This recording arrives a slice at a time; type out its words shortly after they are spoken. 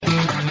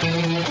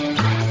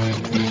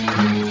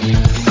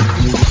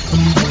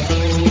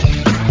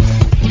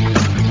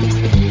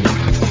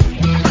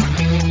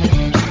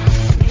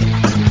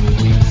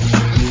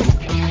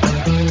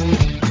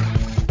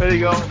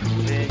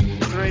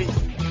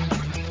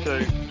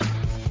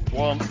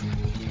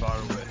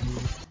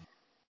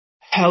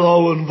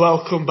Hello and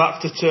welcome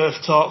back to Turf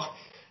Talk.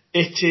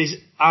 It is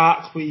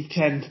ARC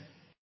weekend.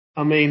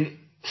 I mean,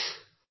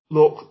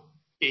 look,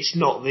 it's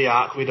not the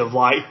ARC we'd have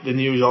liked. The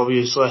news,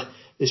 obviously,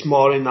 this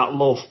morning that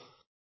Love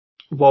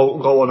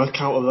won't go on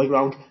account of the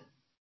ground.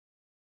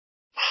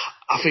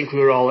 I think we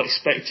were all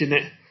expecting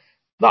it.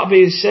 That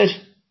being said,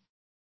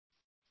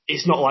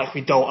 it's not like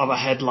we don't have a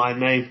headline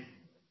name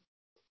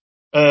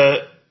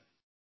to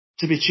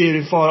be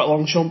cheering for at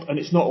Longchamp, and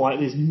it's not like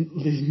there's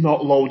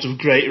not loads of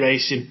great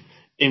racing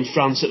in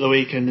France at the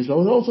weekend as well.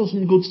 There's also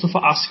some good stuff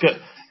at Ascot,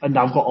 and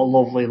I've got a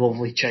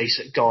lovely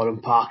chase at Gordon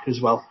Park as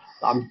well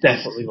that I'm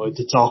definitely going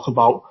to talk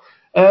about.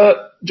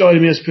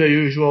 Joining me as per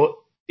usual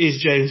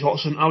is James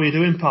Watson. How are you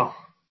doing, pal?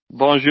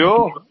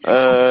 Bonjour,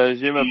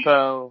 je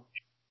m'appelle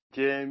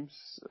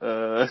James.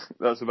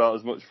 That's about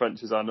as much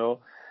French as I know.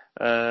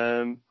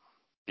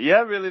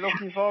 Yeah, really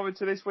looking forward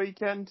to this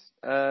weekend.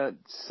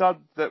 Sad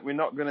that we're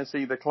not going to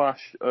see the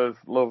clash of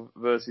Love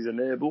versus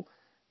Enable.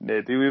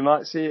 Maybe we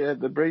might see it at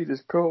the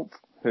Breeders' Cup.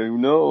 Who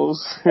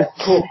knows? But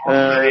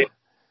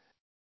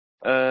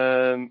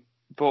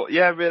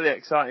yeah, really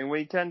exciting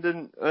weekend,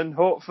 and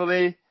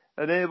hopefully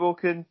Enable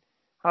can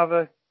have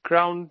a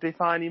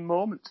crown-defining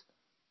moment.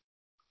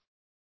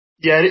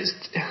 Yeah,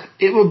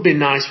 it would be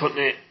nice, wouldn't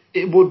it?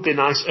 It would be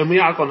nice, and we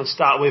are going to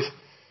start with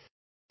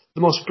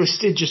the most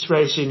prestigious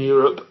race in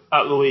Europe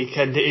at the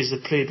weekend. It is the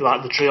Prix de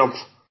l'Arc de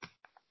Triomphe.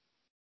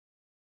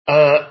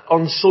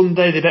 On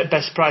Sunday, they bet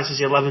best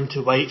prices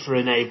 11-8 for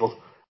Enable.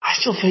 I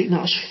still think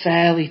that's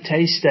fairly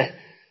tasty.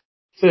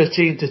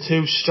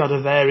 13-2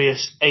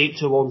 Stradivarius,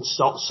 8-1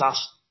 Stott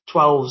Sass,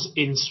 12s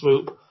In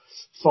Swoop,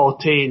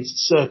 14s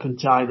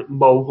Serpentine,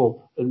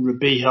 Mogul and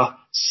Rubiha,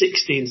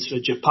 16s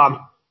for Japan.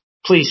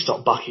 Please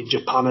stop backing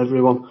Japan,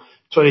 everyone.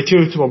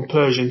 22-1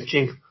 Persian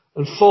King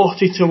and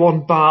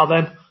 40-1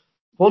 Barthem,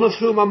 one of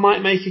whom I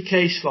might make a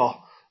case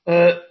for.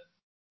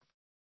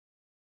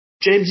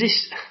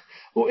 James,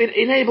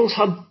 Enable's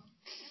had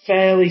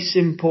fairly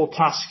simple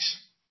tasks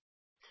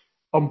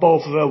on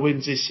both of her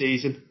wins this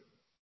season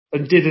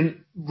and didn't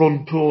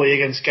run poorly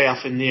against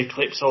Gayaf in the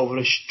Eclipse over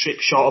a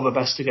trip short of a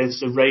best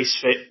against a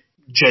race-fit,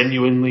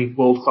 genuinely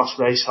world-class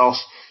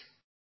racehorse.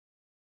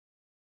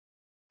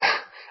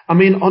 I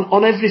mean,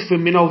 on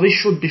everything, we know this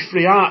should be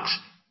free arcs,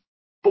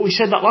 but we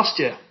said that last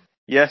year.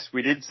 Yes,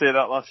 we did say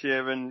that last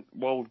year, and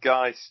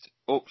Waldgeist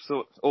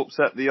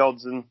upset the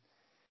odds, and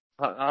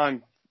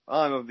I'm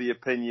of the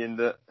opinion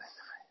that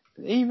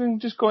even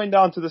just going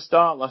down to the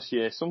start last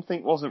year,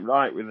 something wasn't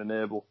right with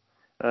Enable.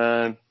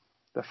 The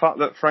fact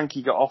that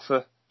Frankie got off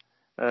her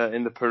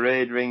in the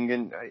parade ring,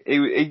 and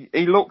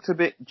he looked a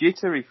bit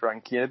jittery,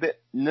 Frankie, a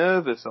bit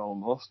nervous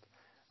almost,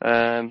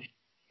 and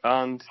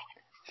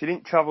she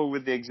didn't travel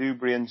with the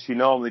exuberance she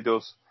normally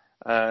does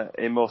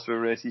in most of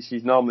her races.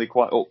 She's normally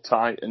quite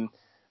uptight, and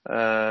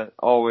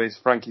always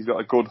Frankie's got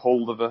a good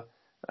hold of her,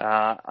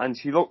 and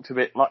she looked a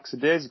bit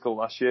lackadaisical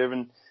last year,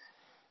 and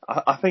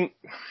I think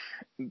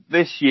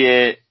this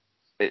year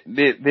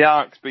the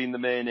Arc's been the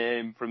main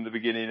aim from the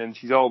beginning, and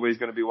she's always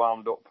going to be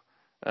wound up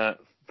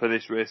for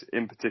this race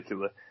in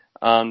particular.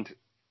 And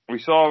we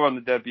saw her on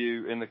the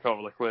debut in the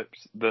Coral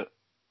Eclipse that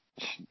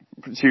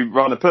she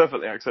ran a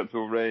perfectly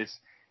acceptable race.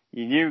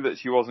 You knew that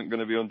she wasn't going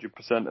to be 100%,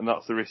 and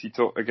that's the risk she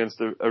took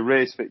against a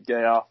race-fit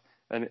Gayaf,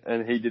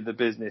 and he did the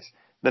business.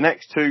 The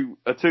next two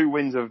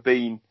wins have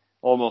been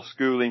almost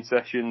schooling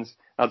sessions.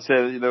 I'd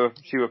say that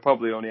she were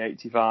probably only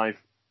 85,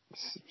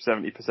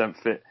 70%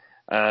 fit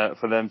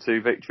for them two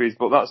victories,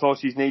 but that's all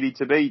she's needed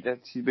to be.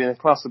 She's been a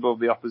class above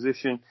the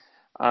opposition,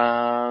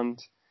 and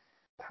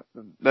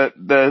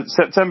the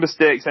September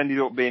Stakes ended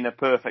up being a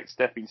perfect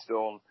stepping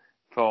stone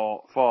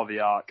for the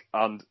Arc,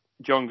 and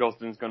John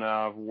Gosden's going to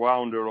have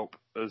wound her up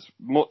as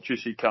much as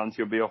she can.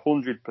 She'll be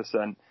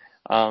 100%,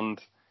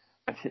 and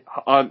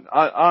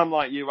I'm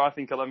like you. I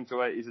think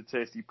 11-8 is a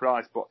tasty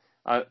price, but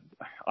I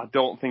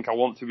don't think I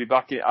want to be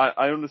back it.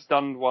 I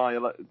understand why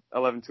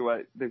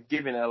 11-8 they've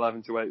given it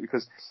 11-8,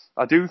 because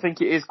I do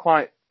think it is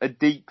quite a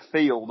deep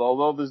field.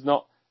 Although there's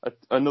not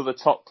another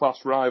top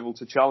class rival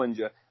to challenge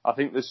her, I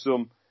think there's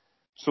some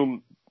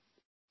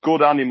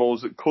good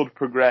animals that could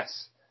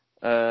progress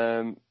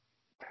even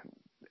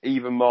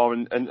more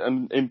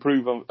and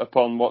improve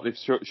upon what they've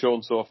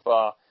shown so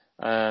far.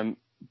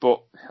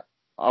 But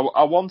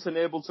I want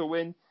Enable to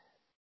win.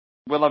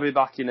 Will I be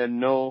backing her?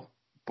 No.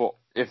 But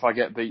if I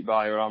get beat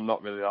by her, I'm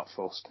not really that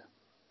fussed.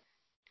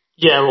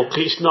 Yeah, look,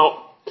 it's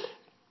not.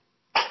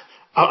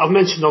 I've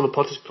mentioned on the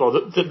podcast before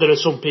that there are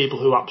some people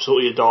who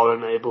absolutely adore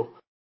Enable.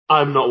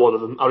 I'm not one of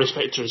them. I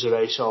respect her as a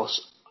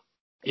racehorse.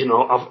 You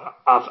know,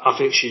 I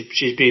think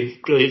she's been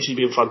brilliant. She's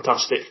been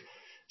fantastic.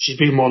 She's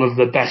been one of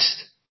the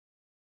best.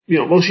 You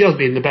know, well, she has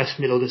been the best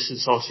middle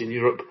distance horse in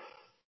Europe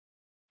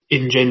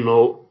in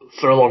general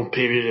for a long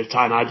period of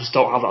time. I just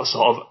don't have that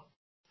sort of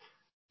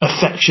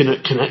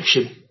affectionate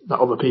connection that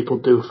other people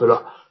do for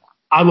her.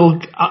 I will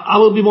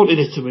be wanting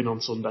her to win on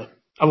Sunday.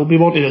 I will be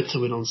wanting her to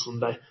win on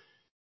Sunday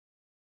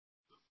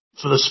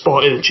for the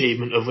sporting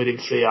achievement of winning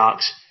 3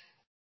 Arcs.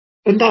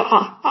 And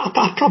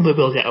I probably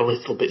will get a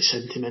little bit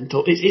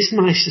sentimental. It's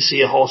nice to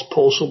see a horse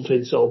pull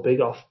something so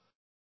big off.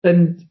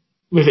 And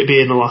with it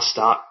being the last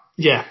start,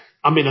 yeah,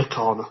 I'm in a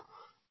corner.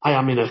 I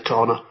am in a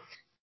corner.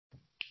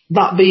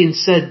 That being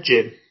said,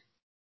 Jim,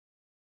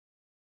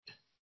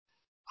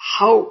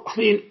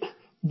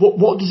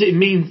 what does it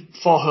mean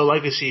for her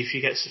legacy if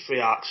she gets the free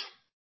arcs?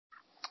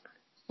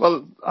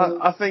 Well,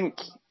 I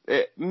think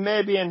it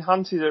maybe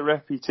enhances her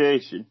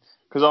reputation,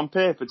 because on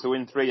paper to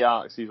win 3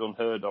 arcs is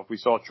unheard of. We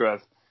saw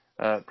Trev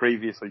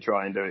previously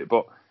try and do it,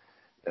 but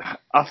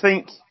I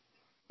think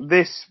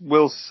this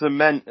will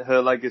cement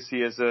her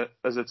legacy as a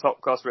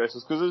top class racer,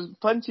 because there's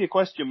plenty of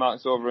question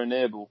marks over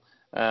Enable,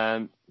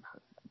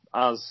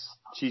 as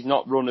she's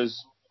not run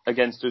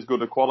against as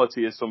good a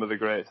quality as some of the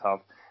greats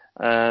have,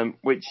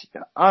 which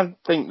I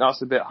think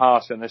that's a bit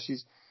harsh on her.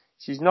 She's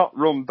not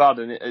run bad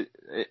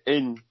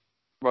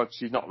well,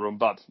 she's not run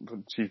bad, but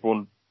she's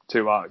won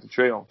 2 Arc de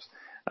Triomphes.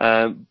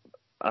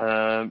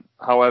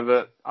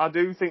 However, I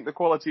do think the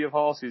quality of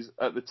horses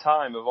at the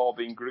time have all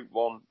been Group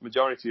 1,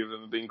 majority of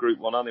them have been Group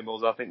 1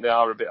 animals. I think they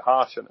are a bit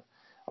harsh on her.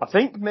 I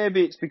think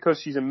maybe it's because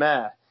she's a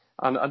mare,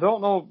 and I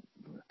don't know,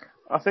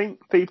 I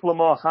think people are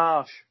more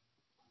harsh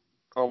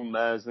on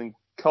mares than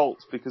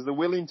colts because they're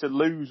willing to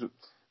lose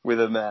with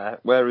a mare,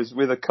 whereas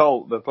with a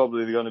colt, they're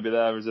probably going to be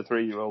there as a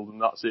 3-year-old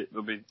and that's it.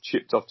 They'll be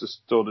shipped off to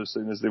stud as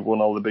soon as they've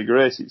won all the big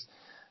races.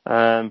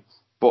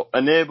 But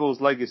Enable's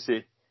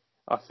legacy,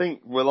 I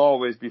think, will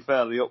always be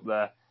fairly up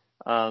there,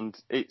 and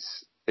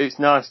it's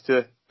nice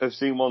to have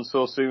seen one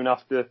so soon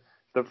after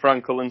the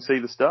Frankel and See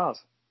the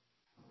Stars.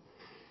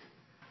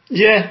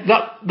 Yeah,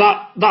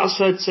 that's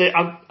fair to say.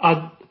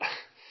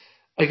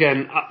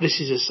 Again,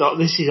 this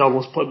is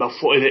almost putting my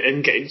foot in it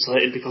and getting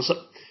slated because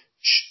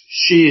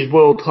she is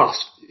world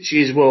class.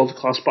 She is world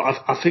class, but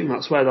I think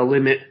that's where the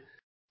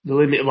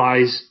limit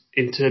lies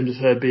in terms of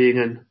her being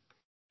an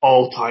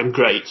all-time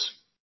great,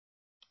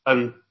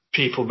 and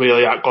people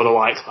really aren't going to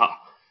like that.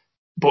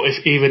 But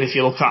even if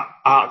you look at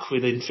arc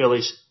within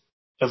fillies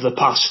of the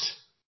past,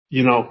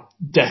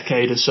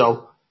 decade or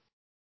so,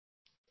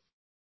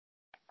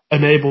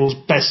 Enable's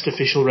best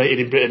official rating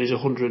in Britain is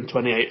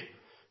 128,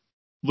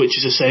 which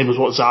is the same as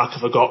what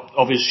Zarkova got.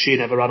 Obviously, she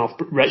never ran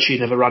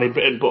in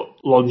Britain,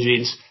 but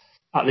Longines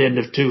at the end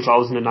of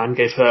 2009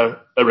 gave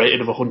her a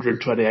rating of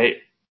 128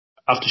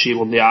 after she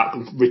won the arc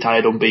and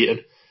retired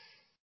unbeaten.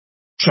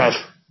 Trev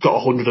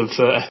got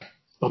 130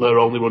 on her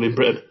only run in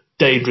Britain.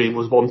 Daydream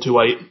was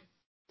 128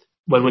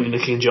 when winning the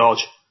King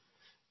George.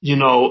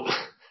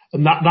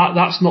 And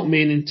that's not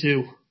meaning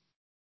to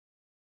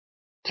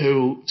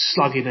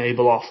slag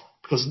Enable off,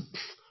 because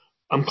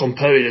I'm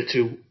comparing her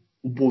to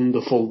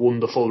wonderful,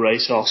 wonderful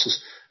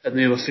racehorses, and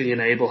the other thing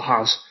Enable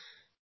has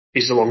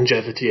is the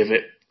longevity of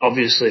it.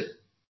 Obviously,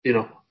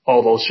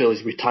 all those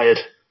fillies retired.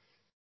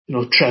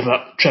 Trev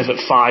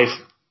at 5,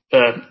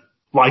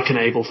 like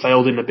Enable,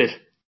 failed in a bid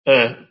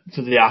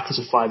for the arc as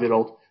a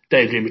 5-year-old.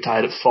 Daydream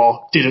retired at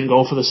 4. Didn't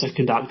go for the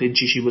second arc, didn't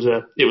she?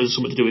 It was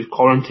something to do with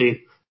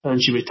quarantine,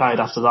 and she retired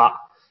after that.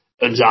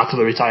 And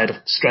Zarkova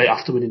retired straight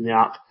after winning the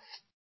arc.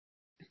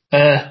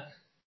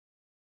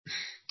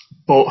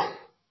 But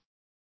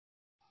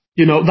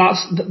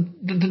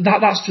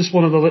that's just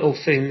one of the little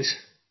things.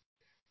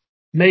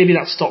 Maybe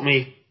that stopped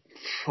me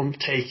from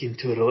taking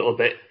to it a little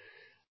bit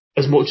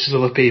as much as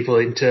other people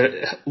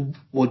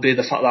would be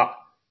the fact that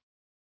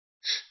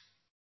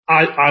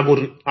I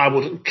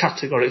wouldn't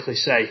categorically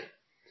say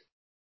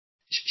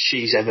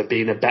she's ever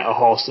been a better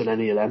horse than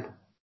any of them.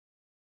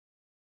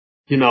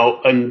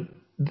 And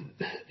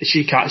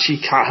she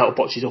can't help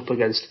what she's up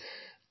against.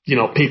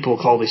 People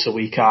call this a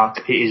weak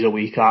arc. It is a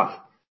weak arc.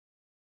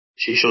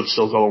 She should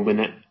still go and win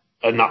it,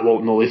 and that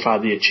won't nullify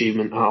the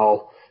achievement at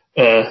all.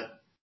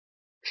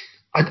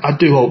 I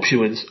do hope she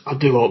wins.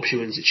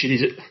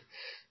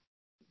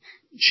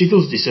 She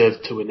does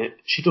deserve to win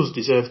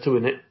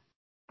it.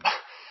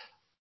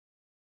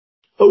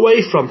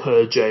 Away from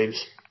her,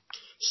 James,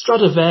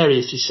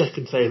 Stradivarius is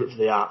second favourite for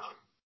the arc.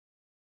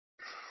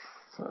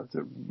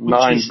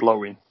 Mind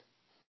blowing.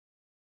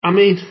 I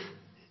mean,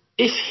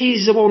 if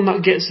he's the one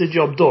that gets the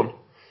job done,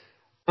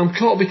 I'm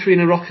caught between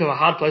a rock and a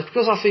hard place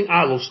because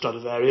I love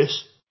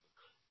Stradivarius.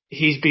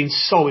 He's been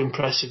so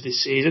impressive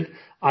this season.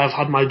 I have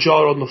had my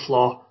jaw on the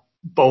floor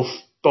both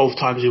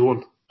times he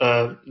won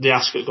the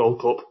Ascot Gold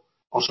Cup,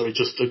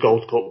 just the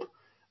Gold Cup,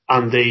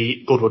 and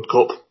the Goodwood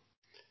Cup.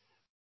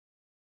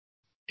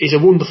 He's a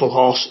wonderful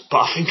horse, but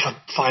I think I'd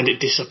find it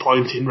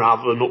disappointing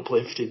rather than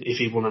uplifting if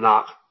he won an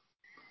arc.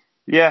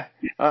 Yeah,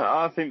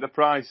 I think the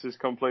price has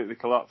completely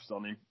collapsed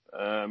on him.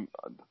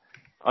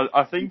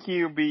 I think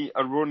he'll be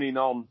a running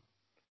on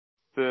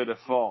 3rd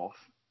or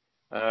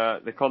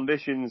 4th. The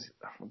conditions,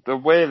 the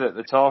way that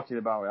they're talking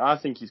about it, I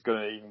think he's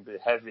going to even be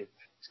heavy.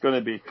 It's going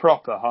to be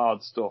proper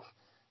hard stuff.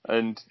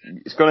 And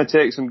it's going to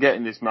take some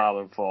getting this mile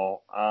and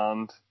 4.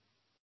 And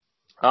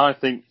I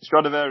think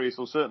Stradivarius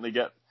will certainly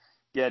get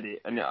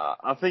it. And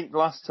I think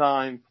last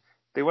time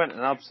they went an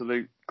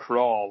absolute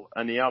crawl,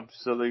 and he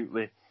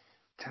absolutely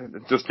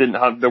just didn't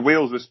have, the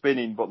wheels were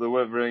spinning, but they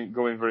weren't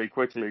going very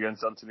quickly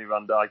against Anthony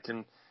Van Dyke.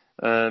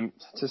 And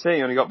to say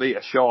he only got beat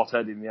a short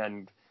head in the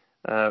end,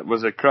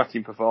 was a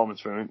cracking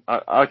performance from him.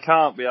 I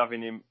can't be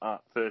having him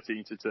at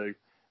 13-2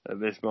 at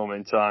this moment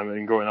in time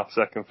and going off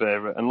second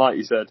favourite. And like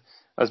you said,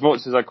 as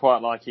much as I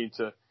quite like him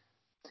to,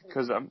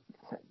 because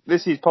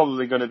this is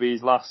probably going to be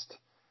his last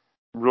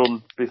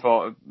run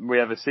before we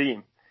ever see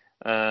him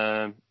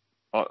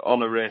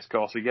on a race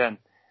course again.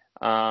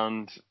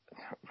 And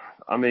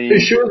I mean, are you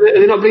sure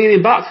they're not bringing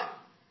him back?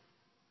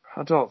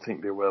 I don't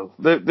think they will.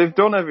 They've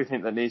done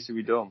everything that needs to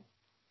be done.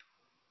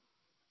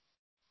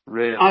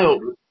 Really, I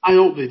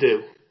hope they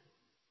do.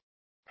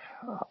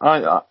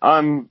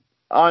 I'm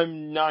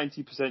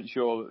 90%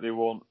 sure that they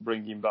won't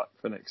bring him back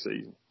for next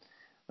season.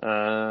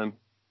 But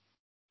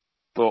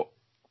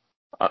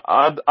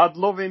I'd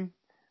love him.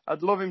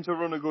 I'd love him to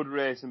run a good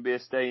race and be a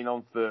staying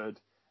on third,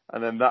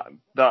 and then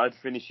that'd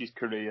finish his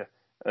career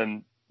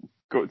and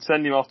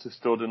send him off to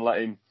stud and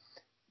let him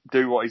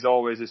do what he's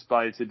always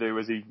aspired to do,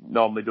 as he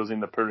normally does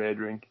in the parade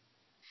ring.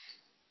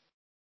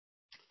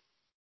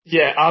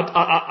 Yeah,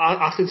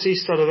 I can see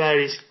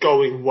Stradivarius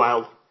going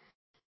well,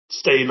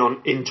 staying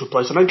on into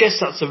place, and I guess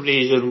that's the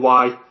reason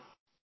why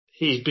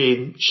he's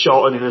been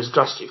shortening as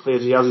drastically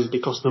as he has, is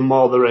because the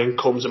more the rain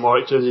comes, the more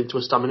it turns into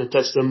a stamina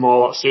test, the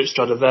more that suits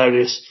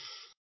Stradivarius.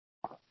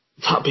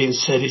 That being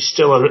said, it's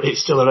still a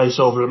race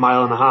over 1.5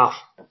 miles.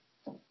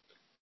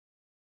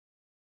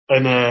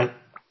 And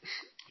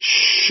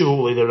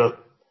surely there are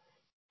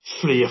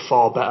 3 or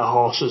 4 better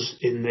horses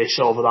in this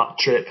over that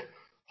trip.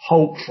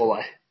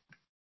 Hopefully.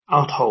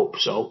 I'd hope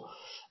so.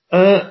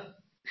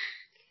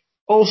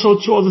 Also,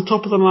 toward the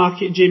top of the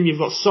market, Jim, you've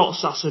got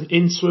Sotsas and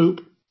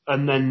Inswoop,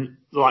 and then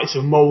the likes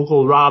of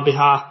Mogul,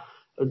 Rabiha,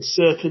 and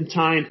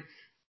Serpentine.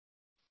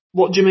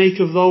 What do you make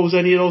of those?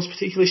 Any of those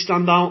particularly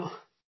stand out?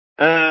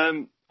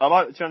 I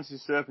like the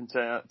chances of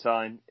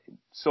Serpentine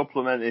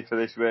supplemented for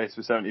this race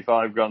for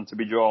 75 grand to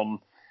be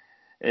drawn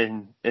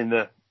in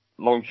the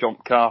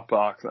Longchamp car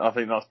park. I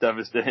think that's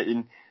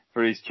devastating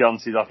for his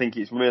chances. I think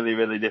it's really,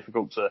 really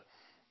difficult to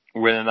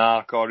win an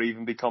arc or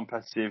even be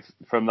competitive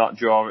from that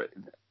draw.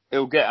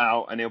 He'll get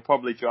out and he'll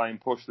probably try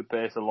and push the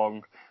pace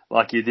along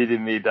like he did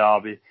in the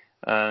Derby.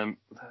 I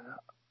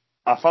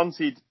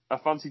fancied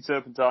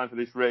Serpentine for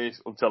this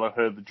race until I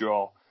heard the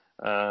draw.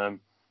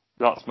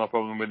 That's my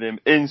problem with him.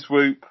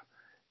 Inswoop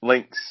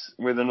links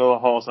with another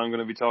horse I'm going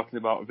to be talking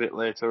about a bit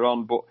later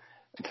on, but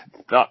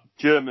that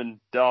German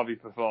Derby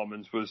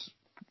performance was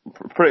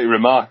pretty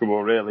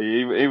remarkable,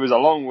 really. He was a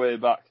long way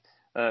back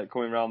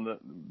coming round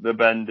the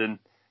bend, and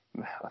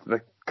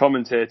the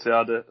commentator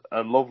had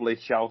a lovely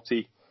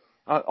shouty,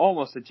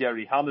 almost a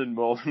Jerry Hannon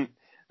moment,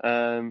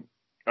 and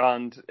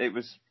it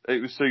was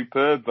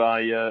superb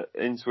by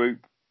Inswoop.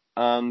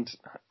 And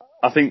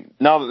I think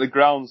now that the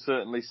ground's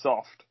certainly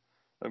soft,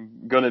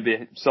 going to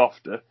be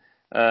softer,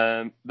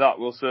 that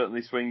will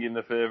certainly swing in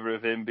the favour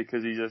of him,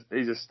 because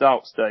he's a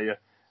stout stayer,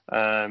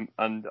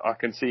 and I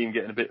can see him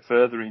getting a bit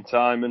further in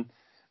time, and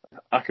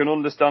I can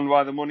understand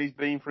why the money's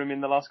been for him in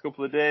the last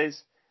couple of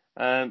days.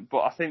 But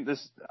I think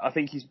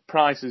his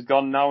price has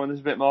gone now, and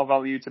there's a bit more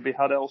value to be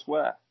had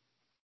elsewhere.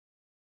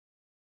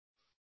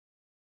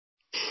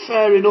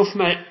 Fair enough,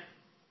 mate.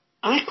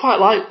 I quite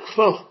like.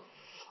 Well,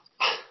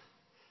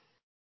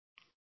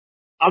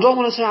 I don't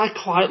want to say I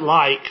quite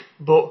like,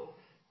 but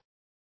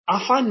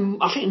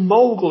I think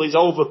Mogul is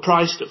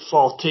overpriced at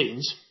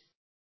 14s,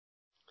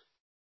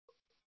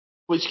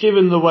 which,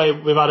 given the way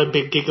we've had a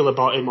big giggle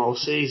about him all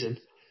season,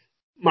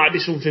 might be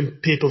something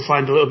people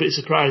find a little bit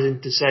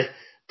surprising to say.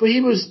 But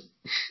he's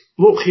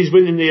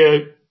winning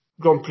the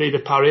Grand Prix de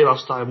Paris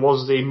last time,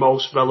 was the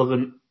most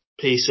relevant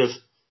piece of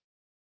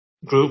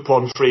Group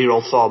 1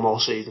 3-year-old form all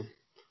season.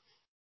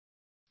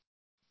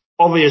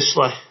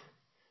 Obviously,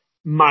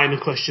 minor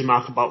question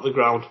mark about the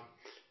ground.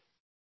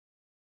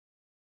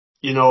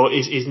 You know,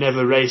 he's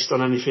never raced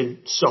on anything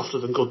softer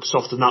than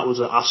that was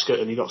at Ascot,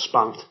 and he got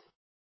spanked.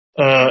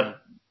 There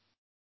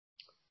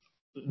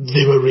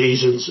were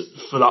reasons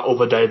for that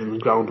other day than the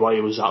ground why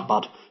he was that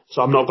bad.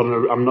 So I'm not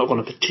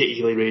gonna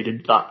particularly read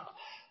into that.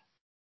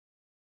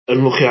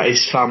 And looking at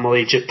his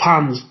family,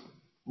 Japan's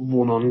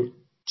won on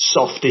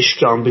softish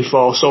ground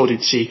before, so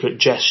did Secret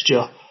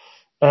Gesture.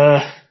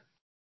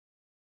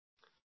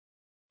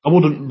 I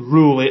wouldn't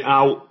rule it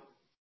out,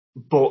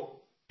 but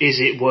is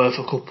it worth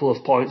a couple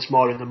of points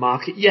more in the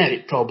market? Yeah,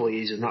 it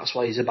probably is, and that's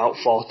why he's about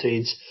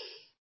 14s.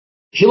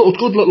 He looked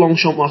good at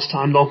Longchamp last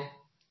time, though.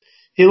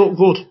 He looked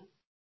good.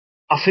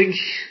 I'd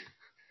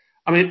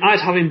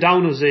have him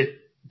down as a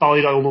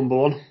Ballydoyle number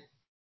 1.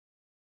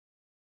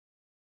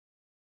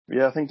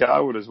 Yeah, I think I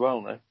would as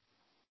well now.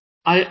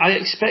 I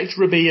expect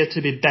Rabia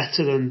to be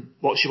better than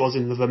what she was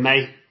in the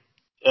Vermeil.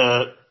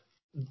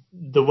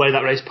 The way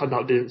that race panned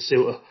out didn't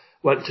suit her.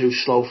 Went too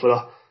slow for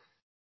her.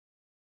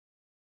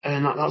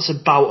 And that's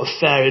about a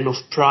fair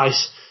enough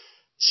price.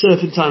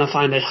 Serpentine I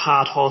find a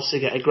hard horse to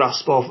get a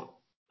grasp of.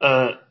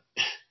 I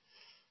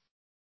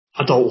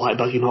don't like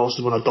bagging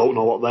horses when I don't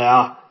know what they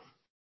are.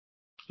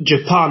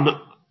 Japan,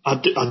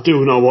 I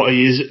do know what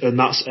he is, and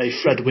that's a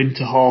Fred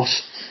Winter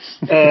horse.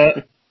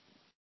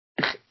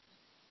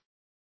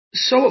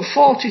 So at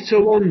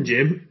 40-1,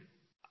 Jim,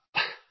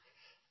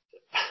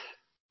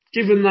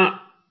 given that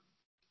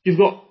You've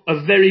got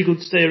a very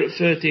good stayer at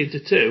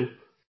 13-2.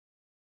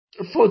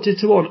 At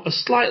 40-1, a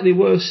slightly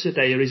worse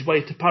stayer is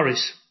Way to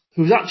Paris,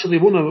 who's actually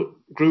won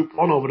a Group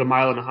 1 over a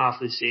mile and a half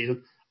this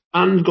season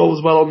and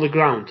goes well on the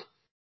ground.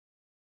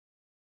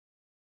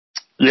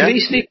 Yeah. Can he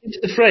sneak into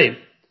the frame?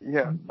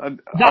 Yeah.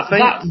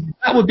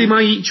 That would be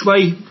my each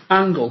way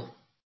angle.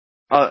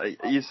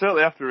 You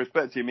certainly have to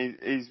respect him.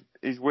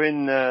 His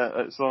win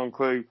at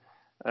Saint-Cloud,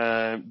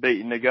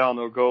 beating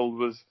Nagano Gold,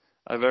 was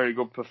a very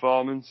good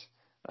performance.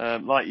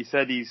 Like you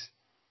said, he's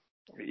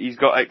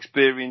got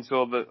experience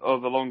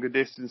over longer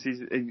distances.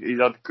 He's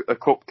had a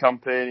cup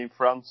campaign in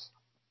France.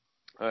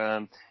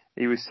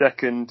 He was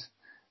second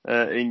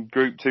in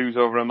Group 2s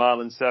over a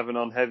mile and 7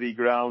 on heavy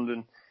ground,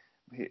 and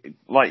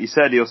like you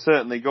said, he'll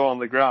certainly go on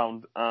the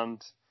ground.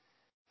 And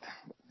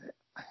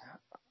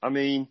I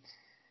mean,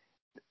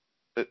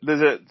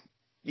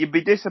 you'd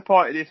be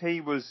disappointed if he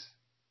was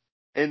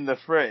in the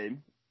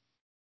frame,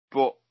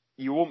 but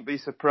you wouldn't be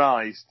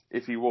surprised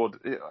if he would.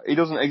 He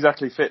doesn't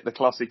exactly fit the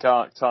classic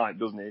archetype,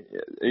 doesn't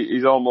he?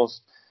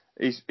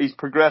 He's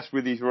progressed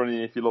with his running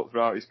if you look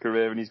throughout his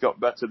career, and he's got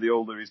better the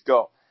older he's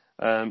got.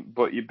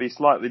 But you'd be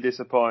slightly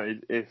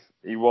disappointed if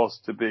he was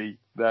to be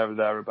there or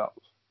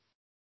thereabouts.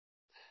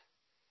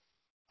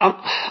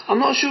 I'm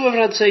not sure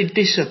whether I'd say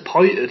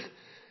disappointed,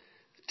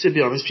 to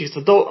be honest, because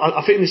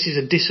I think this is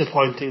a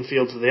disappointing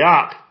field for the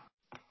Arc.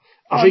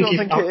 I don't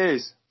think it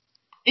is.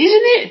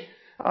 Isn't it?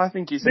 I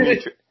think it's an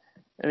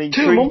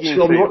intriguing 2 months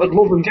ago, we field. wanted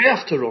Love and Gay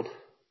after run.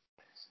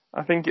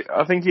 I think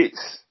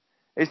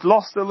it's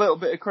lost a little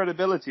bit of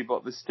credibility,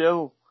 but there's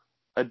still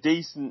a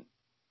decent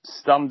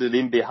standard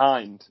in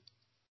behind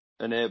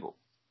Enable.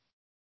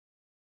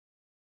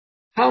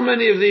 How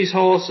many of these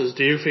horses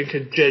do you think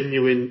are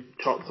genuine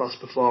top class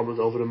performers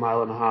over a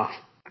mile and a half?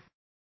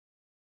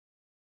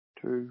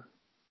 2,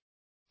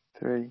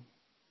 3,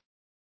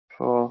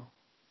 4.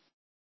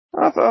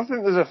 I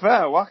think there's a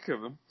fair whack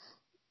of them.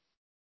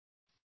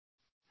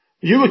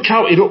 You were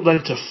counted up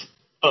then to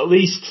at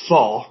least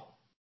 4.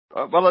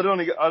 Well, I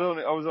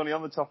was only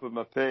on the top of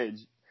my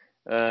page.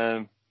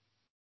 I'd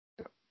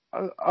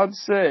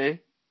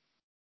say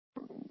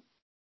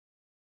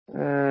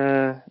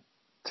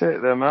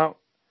take them out.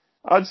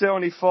 I'd say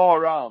only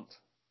 4 aren't.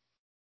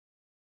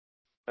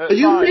 Are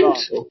you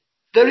mental?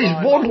 There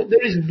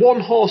is one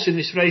horse in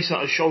this race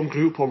that has shown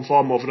Group 1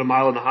 form over a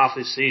mile and a half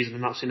this season,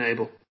 and that's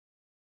Enable.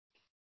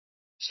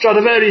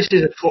 Stradivarius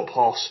is a cup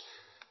horse.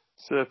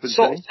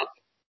 Serpentine.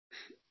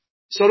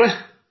 Sorry?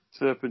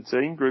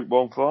 Serpentine, Group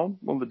 1 form,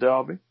 won the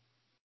Derby.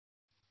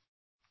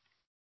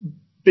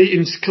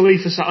 Beating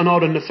Khalifa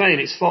Satanor and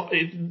Nafane.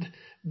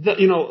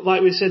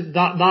 Like we said,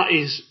 that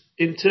is,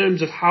 in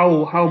terms of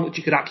how much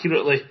you could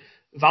accurately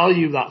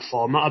value that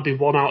form, that'd be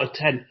 1 out of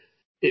 10.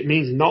 It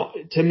means not,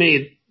 to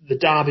me, the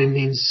Derby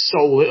means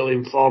so little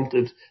in form.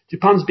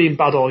 Japan's been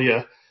bad all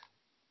year.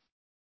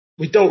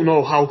 We don't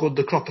know how good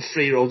the crop of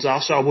 3-year-olds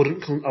are, so I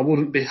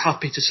wouldn't be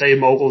happy to say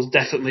Mogul's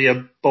definitely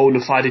a bona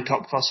fide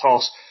top class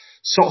horse.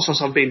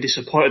 Sotos I've been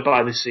disappointed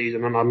by this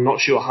season, and I'm not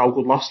sure how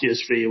good last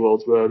year's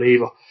 3-year-olds were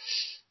either.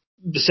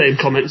 The same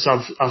comments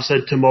I've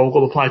said to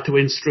Mogul apply to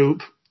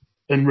Winstrup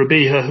and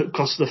Rabiha,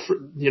 because the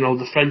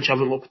French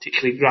haven't looked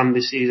particularly grand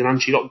this season,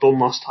 and she got done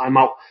last time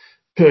out.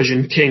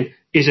 Persian King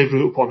is a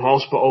Group 1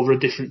 horse, but over a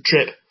different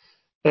trip.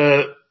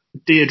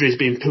 Deirdre's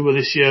been poor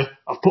this year.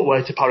 I've put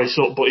Way to Paris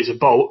up, but he's a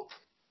boat.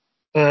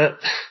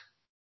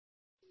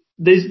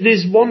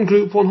 There's one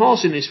Group 1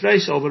 horse in this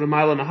race over a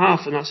mile and a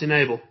half, and that's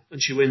Enable, and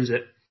she wins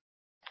it.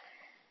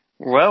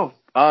 Well,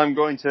 I'm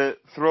going to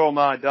throw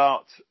my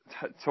dart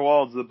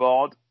towards the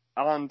board,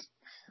 and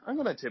I'm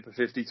going to tip a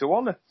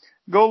 50-1.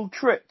 Gold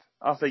Trip,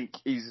 I think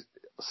he's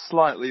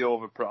slightly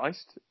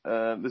overpriced.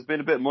 There's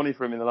been a bit of money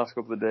for him in the last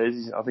couple of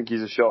days. I think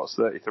he's a short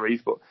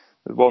 33s, but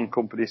there's one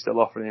company still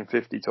offering him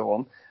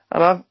 50-1.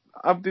 And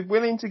I'd be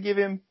willing to give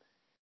him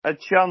a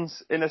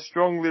chance in a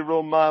strongly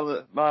run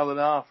mile and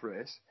a half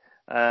race.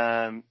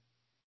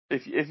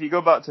 If you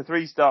go back to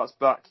 3 starts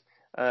back,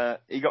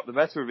 he got the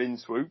better of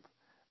Inswoop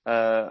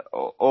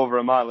over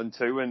a mile and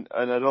 2, and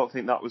I don't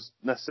think that was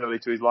necessarily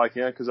to his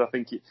liking, because I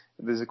think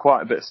there's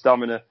quite a bit of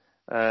stamina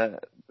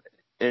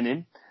in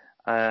him.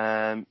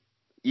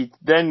 You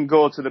then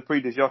go to the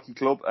Prix de Jockey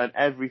Club, and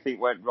everything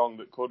went wrong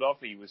that could have.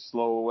 He was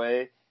slow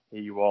away.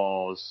 He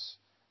was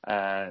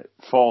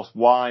forced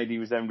wide. He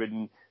was then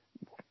ridden,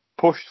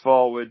 pushed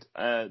forward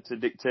to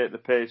dictate the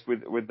pace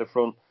with the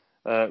front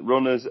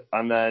runners,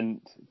 and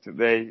then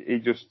he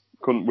just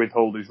couldn't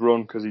withhold his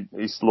run because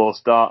he's slow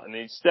start, and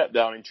he stepped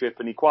down in trip,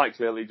 and he quite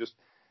clearly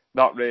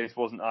that race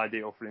wasn't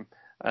ideal for him.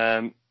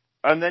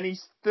 And then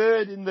he's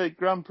third in the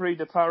Grand Prix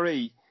de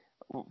Paris.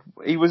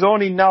 He was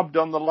only nabbed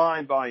on the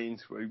line by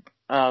Inswoop,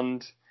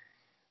 and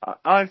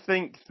I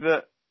think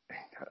that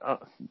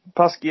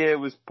Pasquier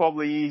was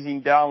probably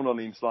easing down on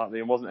him slightly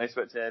and wasn't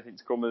expecting anything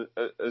to come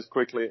as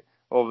quickly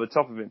over the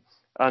top of him.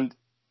 And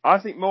I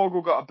think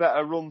Mogul got a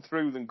better run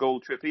through than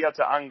Gold Trip. He had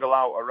to angle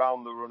out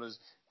around the runners,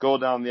 go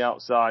down the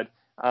outside,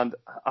 and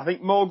I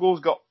think Mogul's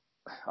got,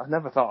 I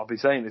never thought I'd be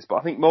saying this, but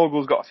I think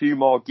Mogul's got a few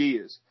more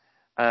gears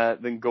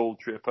than Gold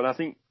Trip, and I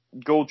think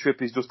Gold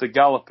Trip is just a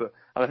galloper,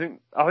 and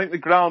I think the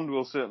ground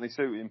will certainly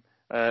suit him.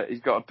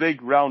 He's got a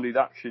big rounded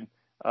action,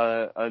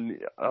 and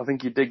I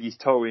think he'd dig his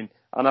toe in.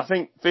 And I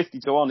think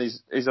 50-1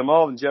 is a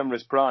more than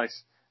generous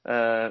price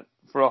for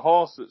a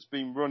horse that's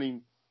been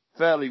running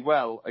fairly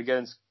well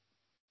against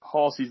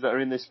horses that are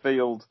in this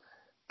field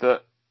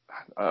that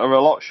are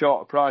a lot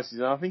shorter prices.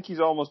 And I think he's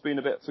almost been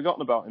a bit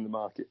forgotten about in the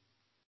market.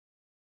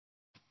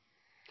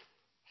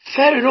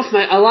 Fair enough,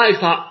 mate. I like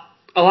that.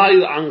 I like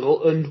that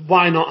angle, and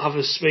why not have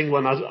a swing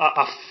when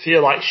I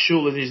feel like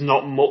surely there's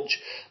not much.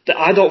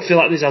 I don't feel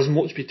like there's as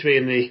much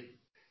between the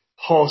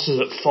horses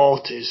at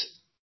 40s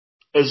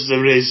as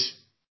there is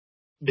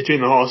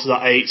between the horses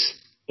at 8s,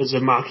 as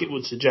the market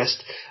would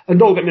suggest. And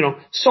don't get me wrong,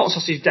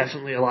 Sotsas is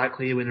definitely a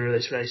likely winner of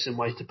this race and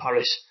way to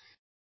Paris.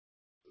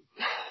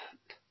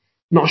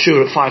 Not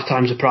sure at 5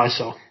 times the price,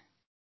 though.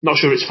 Not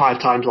sure it's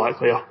 5 times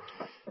likelier,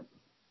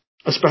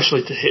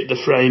 especially to hit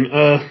the frame.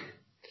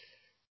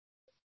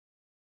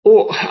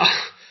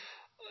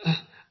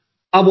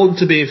 I want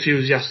to be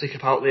enthusiastic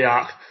about the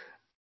Arc.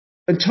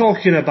 And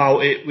talking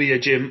about it with you,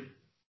 Jim,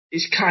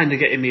 it's kind of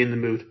getting me in the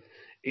mood.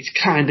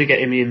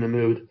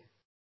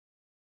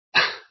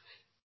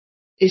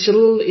 It's a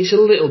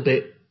little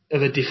bit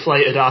of a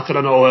deflated Arc, and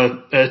I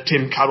know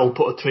Tim Carroll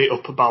put a tweet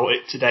up about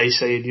it today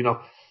saying,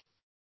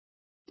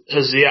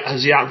 has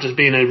the Arc just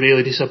been a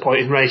really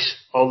disappointing race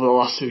over the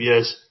last 2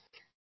 years?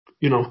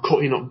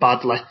 Cutting up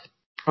badly.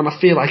 And I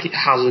feel like it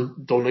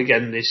hasn't done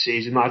again this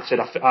season. Like I said,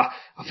 I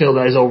feel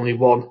there's only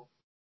one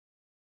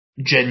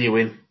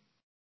genuine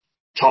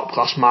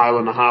top-class mile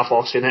and a half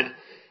horse in it.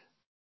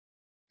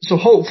 So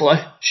hopefully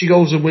she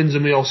goes and wins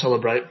and we all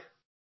celebrate.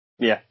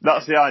 Yeah,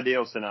 that's the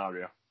ideal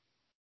scenario.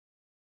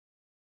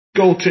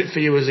 Gold Trip for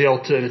you as the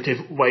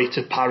alternative way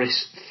to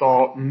Paris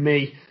for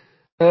me.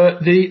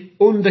 The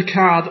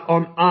undercard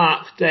on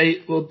Arc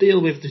Day, we'll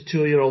deal with the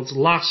 2-year-olds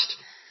last.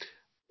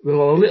 We're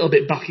a little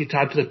bit back in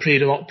time for the Prix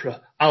de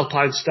l'Opera.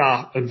 Alpine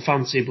Star and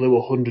Fancy Blue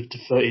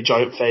 100-30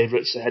 joint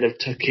favourites ahead of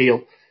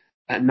Turkeel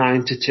at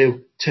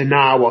 9-2.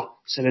 Tanawa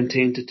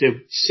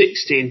 17-2.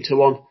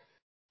 16-1.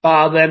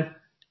 Bar them.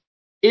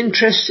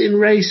 Interesting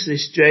race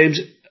this, James.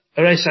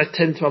 A race I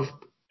tend to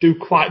do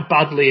quite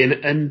badly in,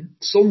 and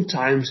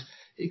sometimes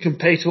it can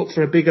pay to up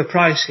for a bigger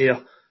price here.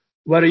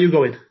 Where are you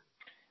going?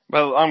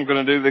 Well, I'm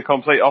going to do the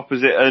complete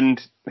opposite and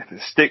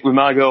stick with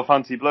my girl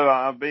Fancy Blue.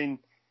 I've been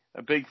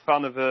a big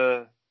fan of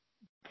her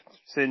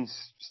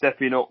since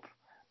stepping up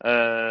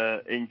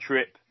in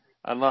Trip,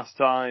 and last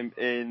time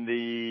in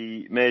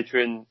the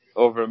Matron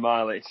over a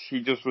mile,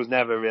 she just was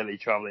never really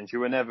travelling. She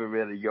were never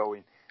really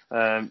going.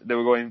 They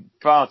were going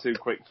far too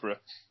quick for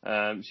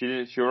her.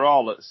 She were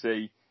all at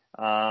sea,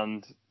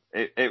 and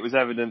it was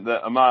evident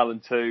that a mile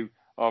and 2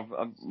 I've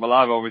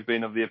always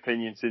been of the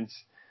opinion since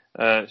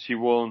she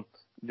won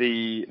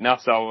the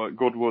Nassau at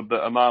Goodwood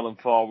that a mile and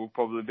 4 would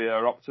probably be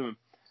her optimum,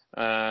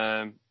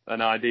 an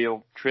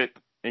ideal trip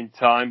in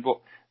time. But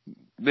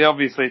they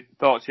obviously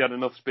thought she had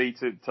enough speed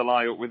to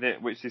lie up with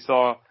it, which they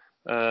saw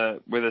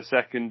with a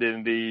second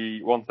in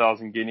the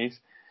 1,000 guineas.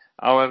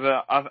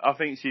 However, I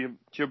think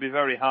she'll be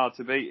very hard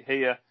to beat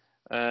here.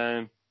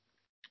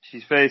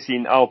 She's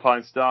facing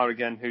Alpine Star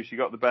again, who she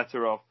got the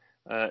better of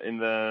in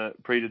the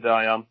Prix de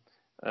Diane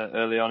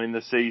early on in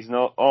the season.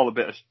 All a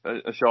bit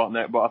a short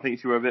neck, but I think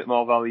she were a bit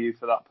more value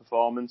for that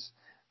performance.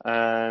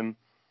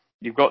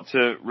 You've got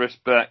to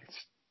respect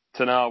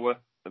Tanawa,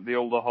 the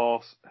older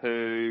horse,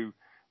 who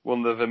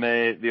won the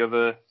Vermeer the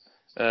other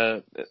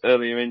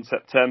earlier in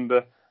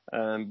September,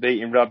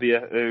 beating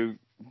Rabia, who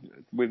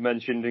we've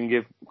mentioned and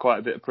give quite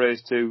a bit of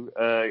praise to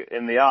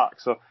in the Arc.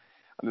 So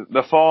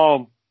the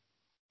form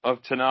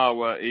of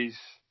Tanawa is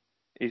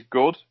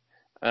good.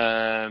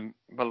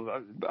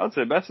 Well, I'd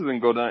say better than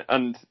good.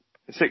 And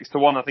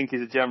 6-1, I think,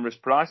 is a generous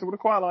price. I would have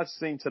quite liked to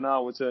see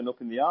Tanawa turn up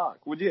in the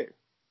Arc. Would you?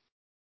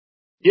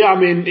 Yeah, I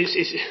mean,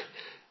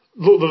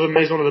 look, the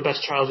Vermeer's one of the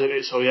best trials in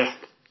it, so yeah.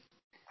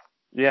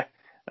 Yeah.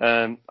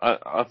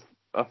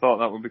 I thought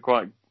that would be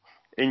quite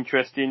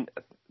interesting.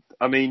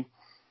 I mean,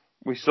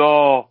 we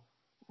saw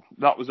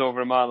that was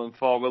over a mile and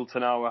 4. Will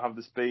Tanawa have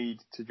the speed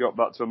to drop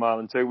that to a mile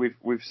and 2?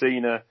 We've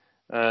seen her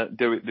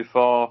do it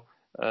before.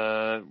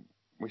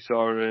 We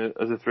saw her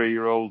as a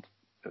 3-year-old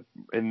at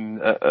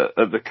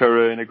the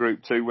Curragh in a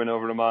Group 2 win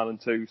over a mile and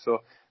 2.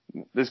 So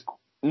there's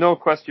no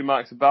question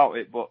marks about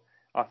it, but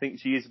I think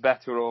she is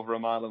better over a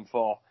mile and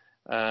 4.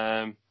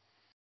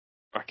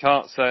 I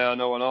can't say I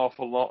know an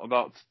awful lot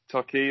about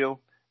Turkeel.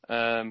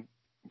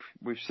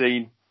 We've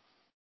seen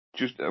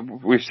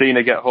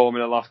her get home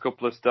in the last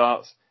couple of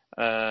starts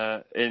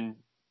in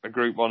a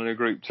Group 1 and a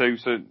Group 2,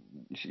 so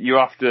you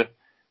have to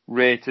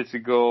rate her to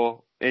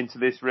go into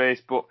this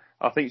race, but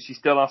I think she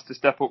still has to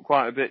step up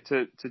quite a bit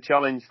to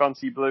challenge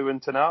Fancy Blue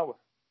and Tanawa.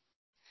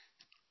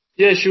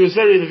 Yeah, she was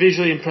very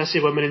visually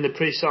impressive when winning the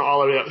Prix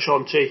Saint-Hilary at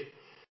Chantilly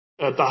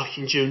back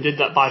in June, did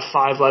that by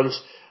 5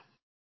 lengths.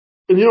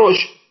 And you know what,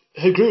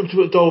 her Group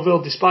 2 at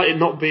Deauville, despite it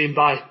not being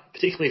by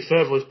particularly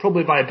further, was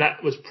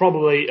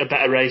probably a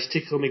better race.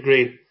 Tickle Me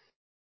Green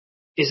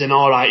is an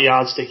alright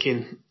yardstick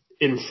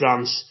in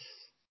France.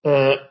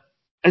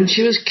 And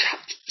she was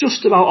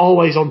just about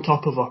always on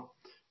top of her.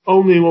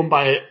 Only won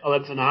by a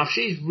length and a half.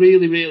 She's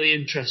really, really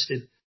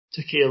interesting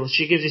to Keeler.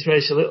 She gives this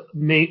race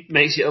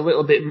makes it a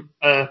little bit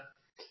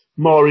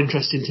more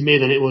interesting to me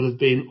than it would have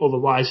been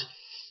otherwise.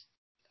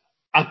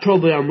 I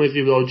probably am with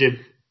you though, Jim,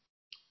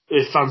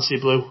 with Fancy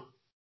Blue.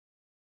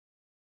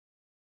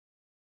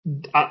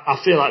 I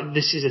feel like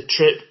this is a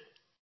trip.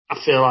 I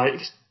feel like,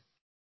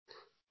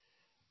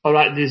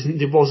 alright,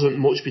 there wasn't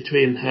much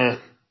between her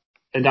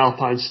and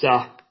Alpine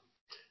Star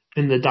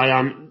in the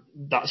Diane.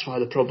 That's why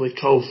they're probably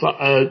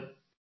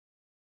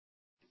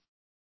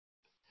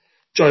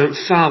Giant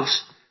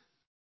Favs.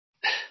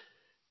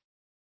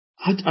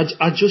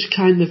 I just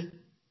kind of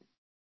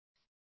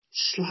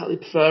slightly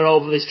prefer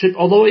over this trip.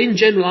 Although in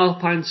general,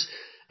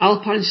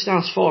 Alpine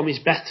Star's form is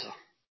better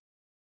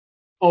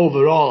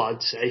overall,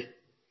 I'd say.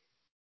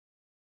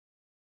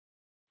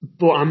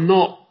 But I'm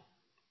not.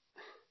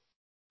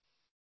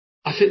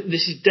 I think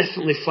this is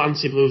definitely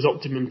Fancy Blue's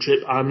optimum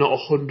trip. I'm not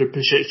 100%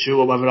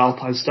 sure whether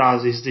Alpine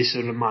Stars is this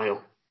or a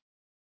mile.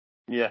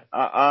 Yeah,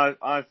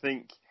 I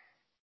think,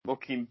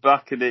 looking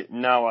back at it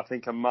now, I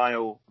think a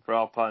mile for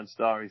Alpine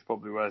Star is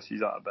probably where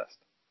she's at her best.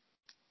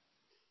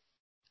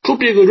 Could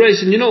be a good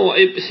race, and you know what?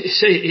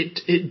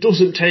 It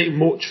doesn't take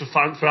much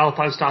for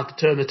Alpine Star to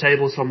turn the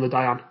tables from the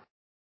Diane.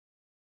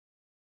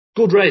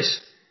 Good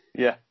race.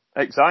 Yeah,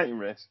 exciting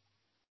race.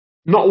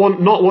 Not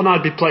one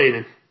I'd be playing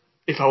in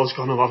if I was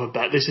going to have a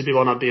bet. This would be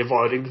one I'd be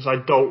avoiding because I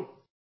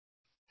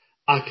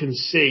think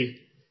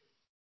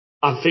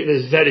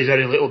there's very,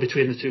 very little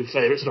between the two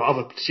favourites. I don't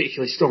have a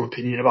particularly strong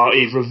opinion about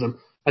either of them.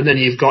 And then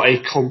you've got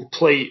a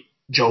complete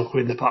joker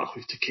in the pack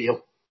with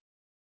Tequila.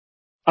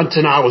 And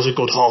Tanah was a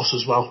good horse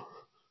as well.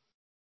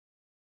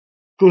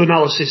 Good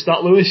analysis,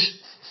 that,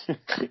 Lewis.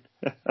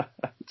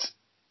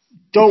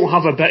 Don't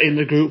have a bet in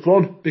the Group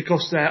 1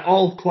 because they're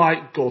all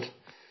quite good.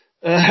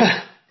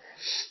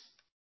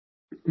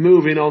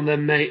 Moving on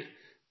then, mate,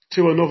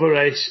 to another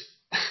race.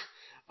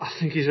 I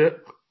think is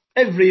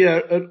every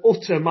year an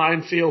utter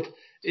minefield.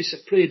 It's a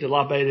Prix de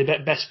l'Abbé. They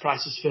bet best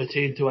prices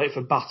 13-8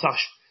 for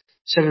Batash,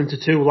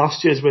 7-2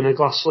 last year's winner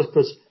Glass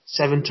Slippers,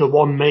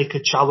 7-1 Make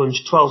a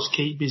Challenge, 12's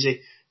Keep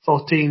Busy,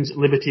 14's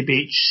Liberty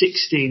Beach,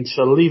 16's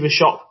for Lever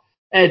Shop,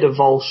 Air de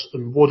Vals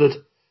and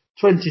Woodard,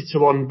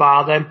 20-1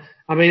 Bar Them.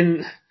 I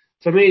mean,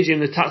 for me,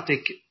 Jim, the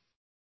tactic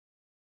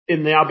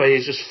in the Abbey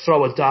is just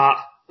throw a dart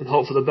and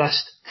hope for the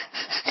best.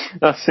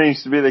 That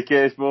seems to be the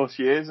case most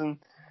years. And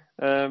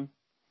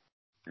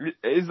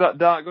is that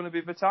dart going to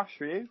be Batash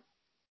for you?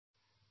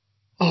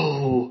 I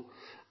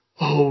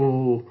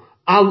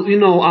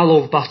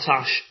love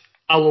Batash.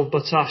 I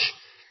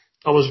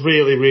was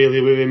really, really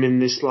with him in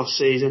this last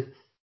season.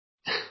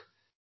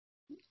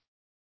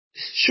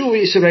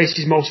 Surely it's the race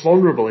he's most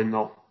vulnerable in,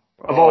 though.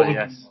 Of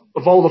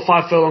all the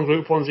 5 furlong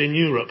Group 1s in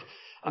Europe.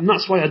 And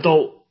that's why I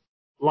don't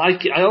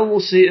like it. I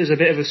almost see it as a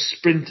bit of a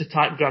sprinter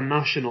type Grand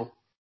National.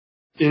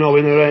 You know,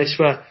 in a race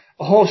where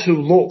a horse who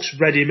looks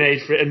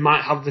ready-made for it and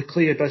might have the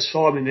clear best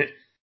form in it,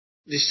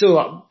 there's still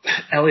that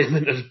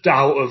element of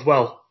doubt of,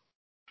 well,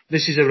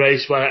 this is a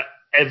race where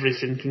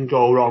everything can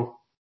go wrong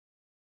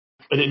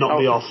and it not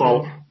be your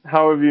fault.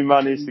 How have you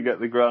managed to get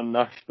the Grand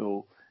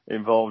National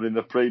involved in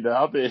the Prix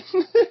d'Abbé?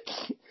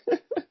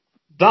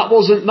 That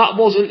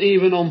wasn't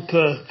even on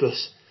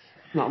purpose.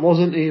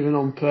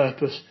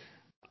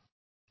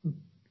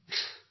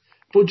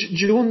 But do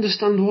you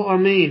understand what I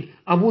mean?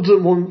 I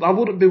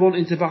wouldn't be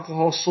wanting to back a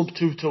horse sub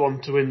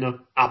 2-1 to win the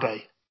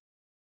Abbey.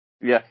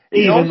 Yeah.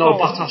 Even though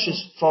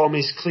Batash's form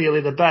is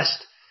clearly the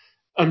best,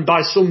 and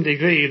by some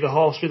degree the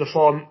horse with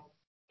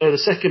the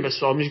second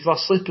best form is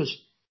Glass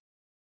Slippers.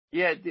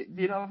 Yeah, do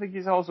you not think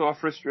it's also a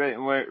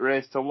frustrating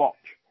race to watch?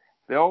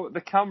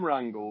 The camera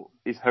angle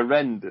is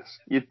horrendous.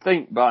 You'd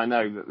think by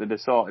now that they'd have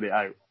sorted it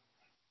out.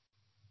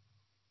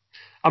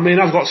 I mean,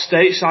 I've got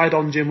stateside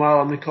on, Jim, while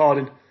I'm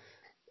recording.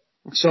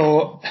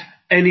 So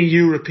any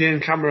European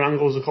camera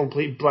angle is a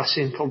complete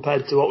blessing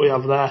compared to what we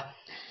have there.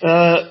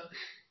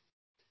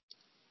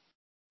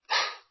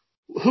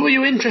 Who are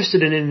you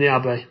interested in the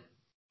Abbey?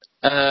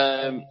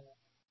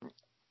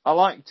 I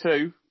like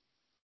 2,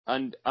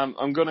 and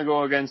I'm going to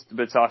go against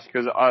Batash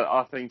because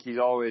I think he's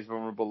always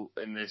vulnerable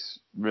in this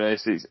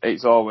race.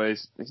 It's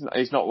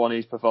not one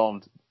he's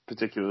performed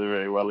particularly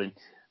really well in.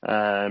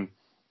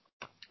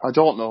 I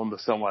don't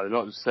understand why they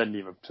don't just send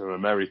him to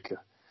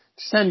America.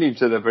 Send him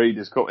to the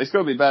Breeders' Cup. It's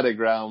going to be better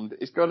ground.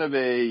 It's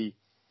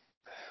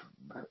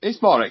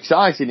more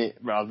exciting it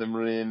rather than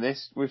running in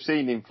this. We've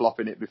seen him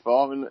flopping it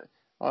before, and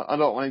I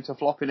don't want him to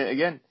flop in it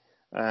again.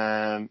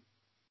 I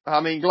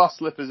mean, Glass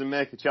Slippers and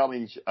Make a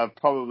Challenge are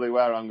probably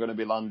where I'm going to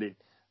be landing.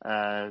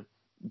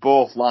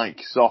 Both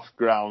like soft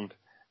ground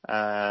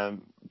to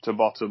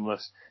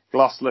bottomless.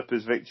 Glass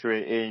Slippers'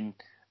 victory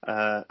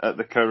at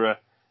the Curragh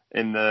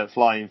in the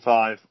Flying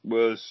 5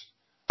 was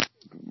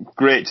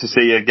great to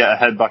see her get her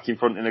head back in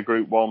front in a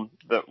Group 1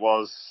 that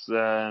was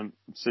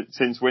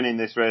since winning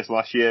this race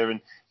last year,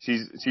 and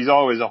she's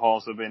always a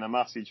horse I've been a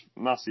massive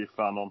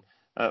fan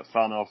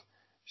of.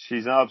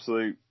 She's an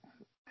absolute.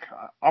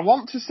 I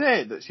want to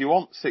say that she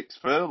wants 6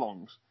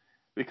 furlongs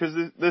because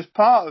there's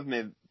part of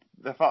me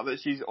the fact that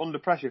she's under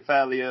pressure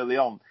fairly early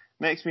on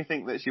makes me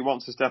think that she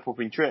wants to step up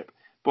in trip.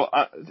 But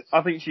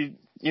I think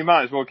you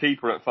might as well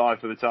keep her at 5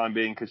 for the time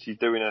being because she's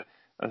doing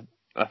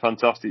a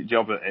fantastic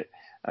job at it.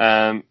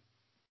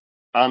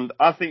 And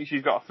I think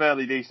she's got a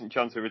fairly decent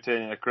chance of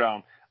retaining her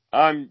crown.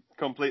 I'm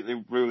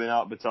completely ruling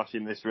out Battaash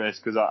in this race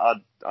because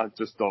I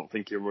just don't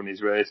think he'll run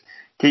his race.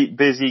 Keep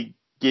busy,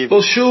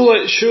 Well,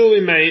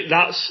 surely, mate,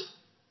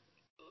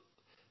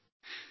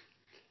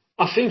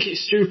 I think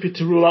it's stupid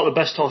to rule out the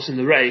best horse in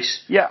the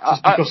race. Yeah,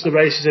 just because the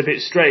race is a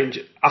bit strange.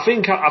 I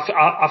think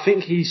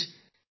he's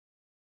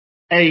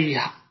a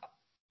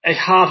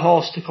hard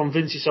horse to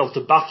convince yourself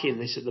to back in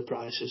this at the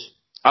prices.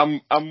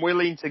 I'm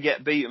willing to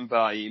get beaten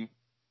by him,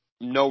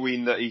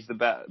 knowing that he's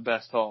the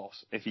best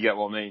horse. If you get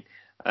what I mean.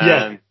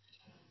 Yeah.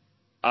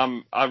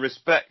 I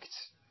respect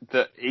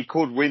that he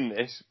could win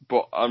this,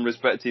 but I'm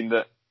respecting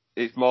that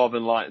it's more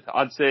than likely.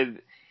 I'd say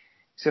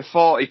it's a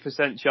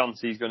 40%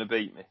 chance he's going to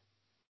beat me.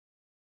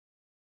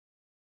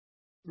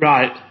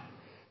 Right.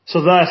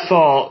 So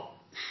therefore,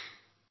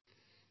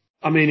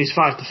 I mean, he's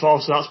 5 to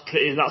 4, so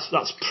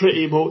that's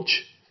pretty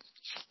much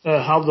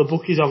how the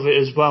bookies have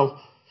it as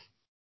well.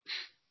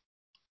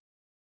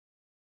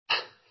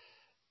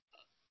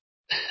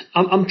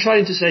 I'm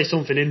trying to say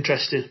something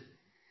interesting.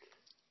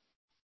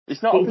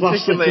 It's not a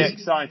particularly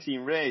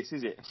exciting race,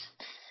 is it?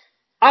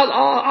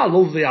 I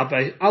love the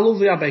Abbey. I love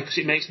the Abbey because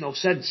it makes no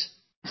sense.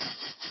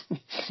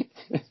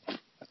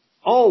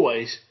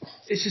 Always.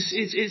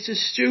 It's a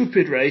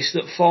stupid race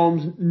that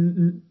forms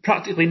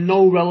practically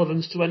no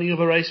relevance to any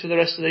other race for the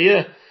rest of the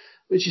year,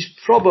 which is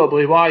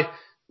probably why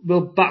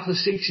we'll back the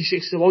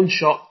 66 to 1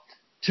 shot.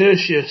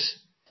 Tertius,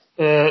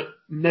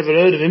 never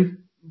heard of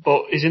him,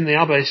 but he's in the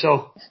Abbey,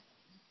 so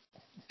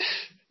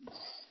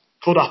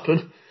could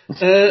happen.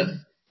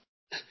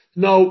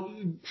 No,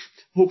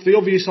 look, the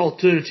obvious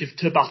alternative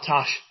to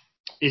Battaash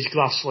is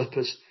Glass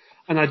Slippers,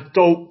 and I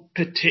don't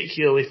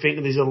particularly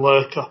think there's a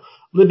lurker.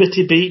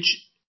 Liberty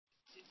Beach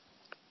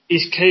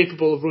is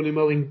capable of running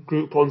well in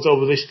Group 1s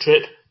over this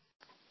trip.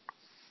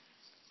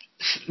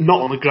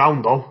 Not on the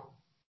ground, though.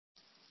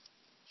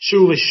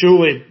 Surely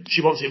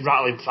she wants it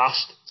rattling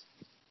fast.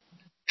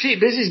 Keep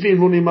Busy's been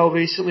running well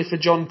recently for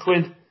John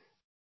Quinn.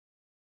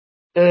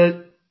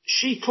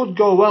 She could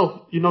go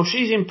well. You know,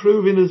 she's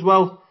improving as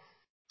well.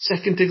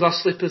 Second to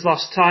Glass Slippers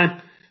last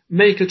time.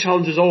 Maker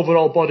Challenger's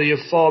overall body of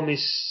form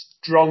is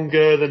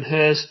stronger than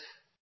hers.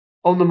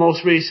 On the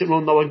most recent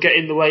run, though, and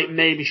getting the weight,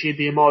 maybe she'd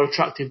be a more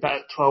attractive bet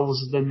at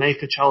 12s than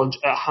Maker Challenge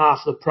at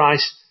half the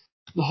price.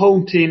 The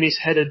home team is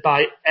headed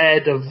by Air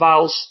de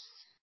Vals,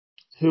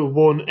 who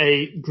won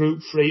a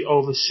Group 3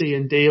 over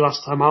C&D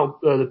last time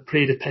out, the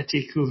Prix de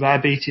Petit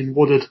Couvert beating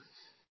Woodard,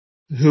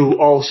 who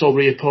also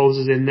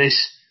reopposes in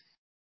this.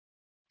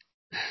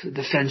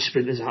 The French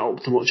sprinters aren't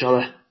up to much,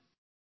 are they?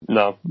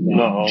 No,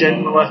 not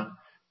generally.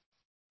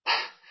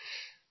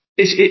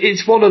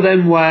 It's one of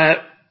them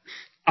where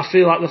I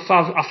feel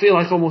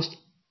like almost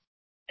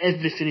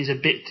everything is a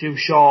bit too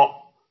short,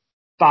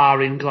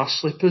 barring Glass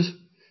Slippers.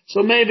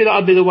 So maybe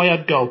that'd be the way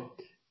I'd go,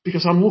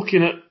 because I'm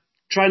looking at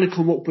trying to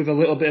come up with a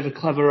little bit of a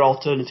clever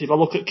alternative. I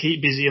look at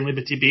Keep Busy and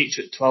Liberty Beach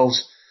at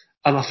 12s,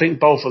 and I think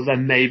both of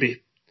them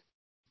maybe.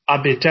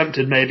 I'd be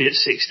tempted maybe at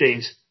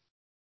 16s,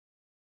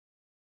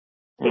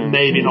 but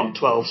maybe not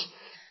 12s.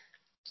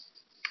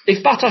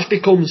 If Battaash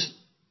becomes...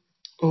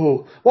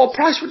 Oh, what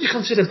price would you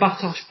consider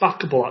Battaash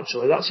backable,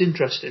 actually? That's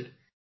interesting.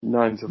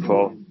 9 to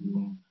 4.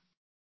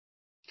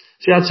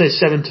 See, I'd say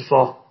 7 to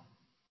 4.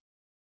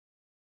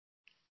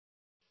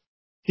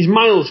 He's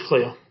miles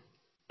clear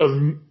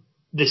of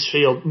this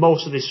field,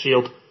 most of this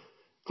field.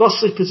 Glass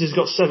Slippers has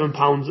got £7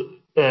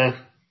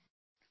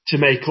 to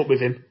make up with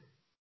him.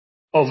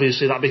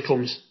 Obviously, that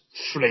becomes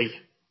free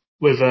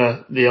with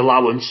the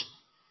allowance.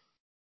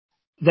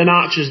 Then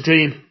Archer's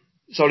Dream,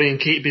 and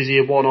Keep Busy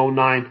at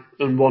 109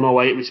 and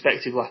 108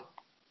 respectively.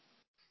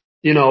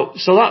 You know,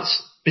 so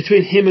that's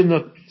between him and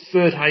the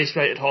third highest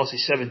rated horse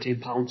is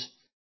 £17.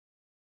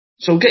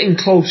 So getting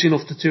close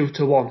enough to 2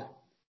 to 1,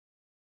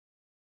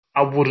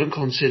 I wouldn't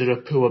consider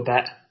a poor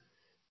bet.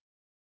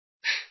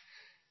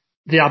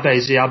 The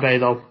Abbey's the Abbey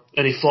though,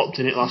 and he flopped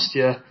in it last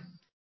year.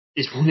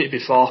 He's won it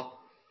before.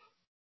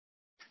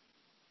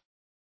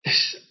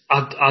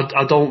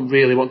 I don't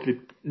really want to be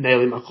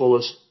nailing my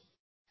colours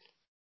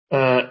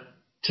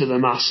to the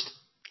mast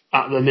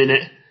at the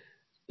minute,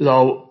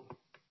 though.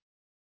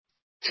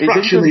 It's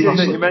interesting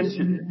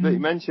that you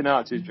mentioned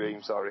Archer's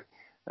Dream,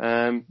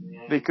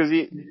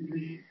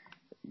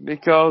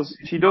 because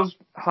she does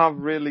have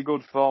really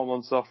good form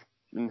on soft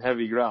and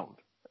heavy ground.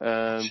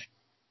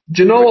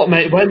 Do you know what,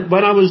 mate?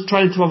 When I was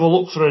trying to have a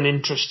look for an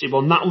interesting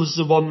one, that was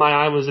the one my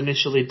eye was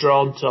initially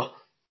drawn to.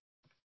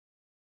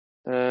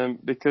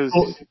 Because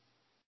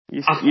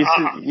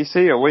you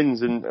see her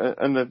wins, and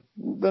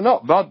they're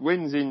not bad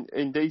wins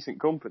in decent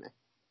company.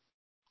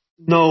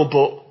 No,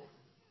 but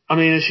I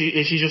mean, is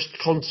she just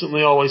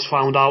constantly always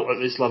found out at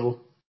this level?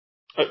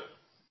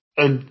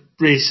 And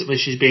recently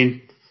she's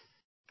been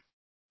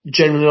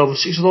generally over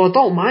 6, although I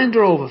don't mind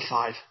her over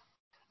 5.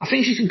 I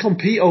think she can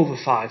compete over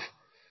 5.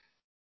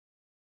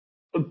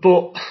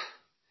 But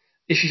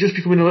Is she just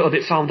becoming a little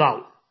bit found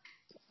out?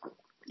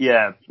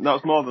 Yeah,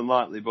 that's more than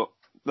likely, but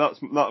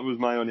that was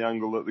my only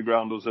angle, that the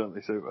ground will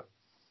certainly suit her.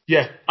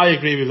 Yeah, I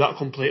agree with that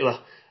completely.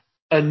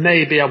 And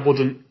maybe I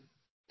wouldn't.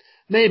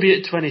 Maybe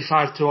at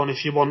 25 to 1,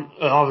 if you want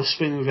to have a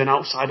swing with an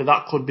outsider,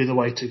 that could be the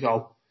way to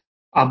go.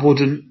 I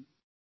wouldn't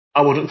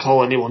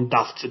call anyone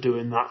daft for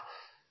doing that.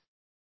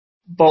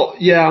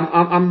 But yeah,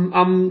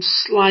 I'm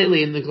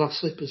slightly in the glass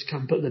slippers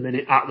camp at the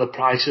minute at the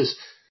prices.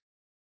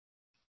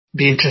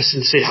 Be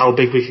interesting to see how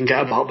big we can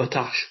get about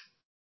Batash.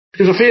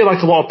 Because I feel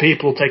like a lot of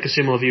people take a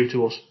similar view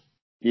to us.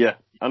 Yeah,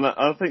 and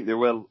I think they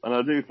will, and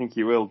I do think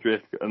he will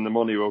drift, and the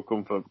money will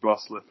come for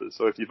glass slippers.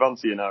 So if you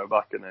fancy an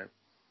out-backer now.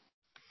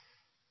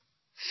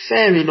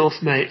 Fair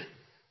enough, mate.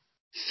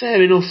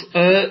 Fair enough.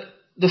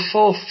 The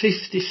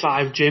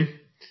 455, Jim,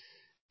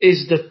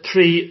 is the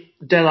Prix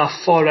de la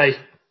Forêt.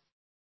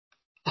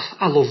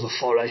 I love the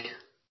Forêt.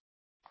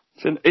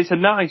 It's a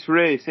nice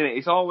race, isn't it?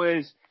 It's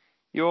always,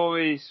 you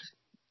always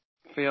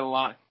feel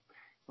like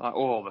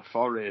oh, the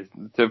Forêt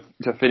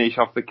to finish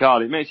off the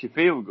card. It makes you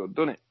feel good,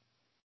 doesn't it?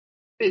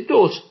 It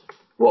does.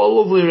 What a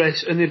lovely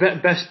race, and the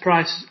best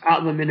price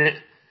at the minute,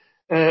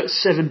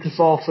 7-4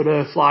 for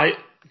Earthlight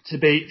to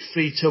beat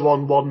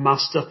 3-1 One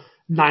Master,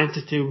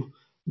 9-2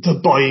 the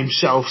boy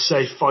himself,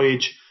 Safe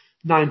Voyage,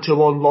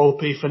 9-1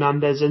 Lope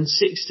Fernandez, and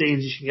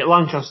 16s you can get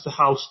Lancaster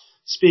House,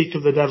 Speak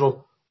of the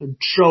Devil, and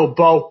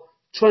Trobo,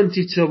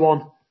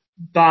 20-1.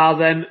 Bar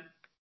them.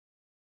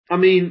 I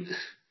mean,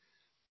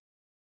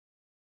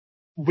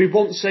 we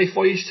want Safe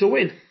Voyage to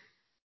win,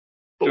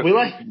 but will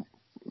they?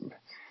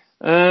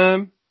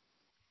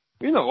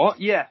 You know what?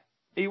 Yeah,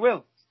 he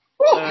will.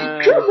 Oh,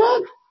 come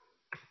on!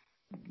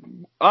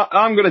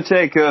 I'm going to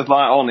take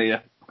Earthlight on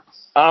here.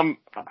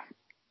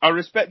 I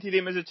respected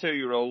him as a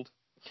 2-year-old,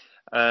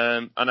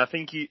 and I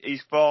think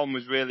his form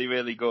was really,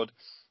 really good.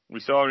 We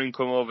saw him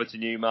come over to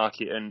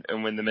Newmarket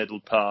and win the Middle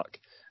Park.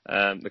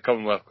 The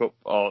Commonwealth Cup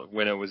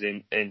winner was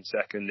in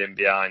second, in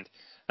behind.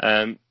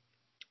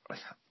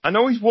 I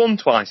know he's won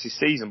twice this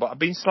season, but I've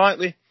been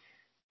slightly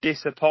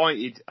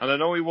disappointed. And I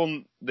know he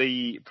won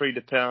the Prix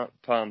de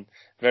Pan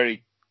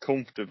very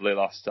comfortably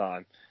last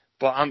time,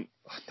 but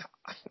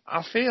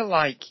I feel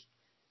like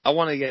I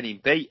want to get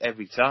him beat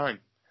every time.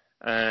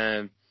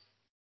 And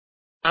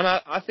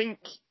I think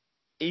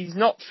he's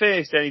not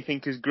faced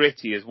anything as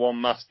gritty as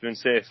One Master and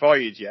Safe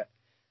Voyage yet.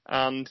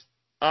 And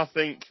I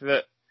think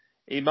that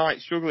he might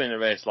struggle in a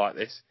race like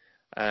this.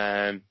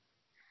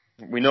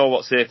 We know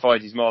what Safe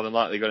Voyage is more than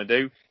likely going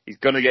to do. He's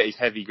going to get his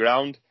heavy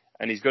ground,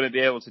 and he's going to be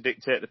able to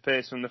dictate the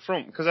pace from the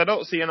front, because I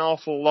don't see an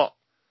awful lot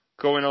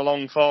going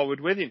along forward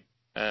with him,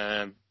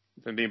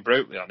 if I'm being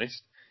brutally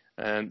honest.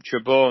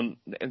 Trebon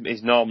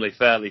is normally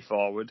fairly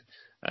forward.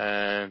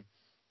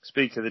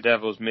 Speak of the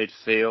Devil's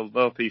midfield.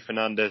 Lope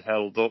Fernandez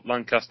held up.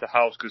 Lancaster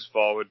House goes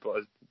forward,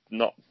 but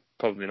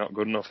probably not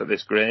good enough at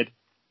this grade.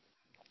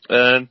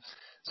 So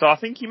I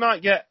think he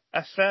might get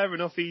a fair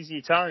enough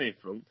easy time in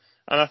front,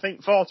 and I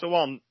think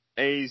 4-1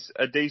 is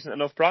a decent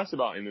enough price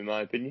about him, in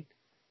my opinion.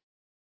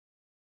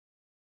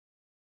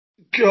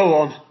 Go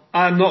on.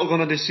 I'm not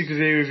going to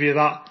disagree with you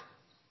that.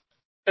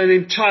 An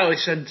entirely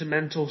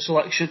sentimental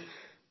selection.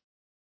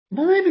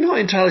 Well, maybe not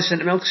entirely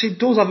sentimental, because he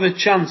does have a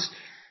chance.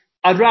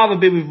 I'd rather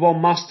be with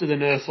One Master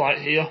than Earthlight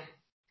here.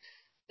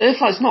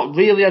 Earthlight's not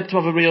really had to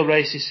have a real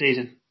race this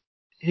season.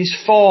 His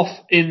fourth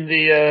in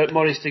the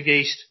Maurice de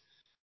Geest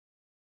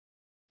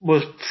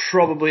was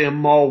probably a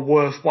more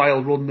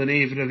worthwhile run than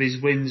either of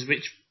his wins,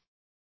 which,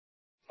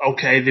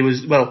 okay,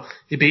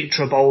 he beat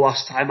Trebol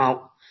last time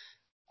out.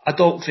 I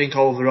don't think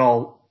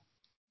overall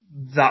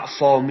that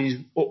form is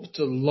up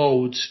to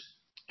loads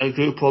at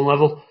Group 1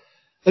 level.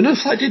 And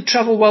Earthlight did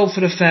travel well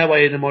for a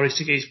fairway in the Maurice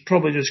de Geest,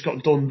 probably just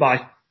got done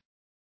by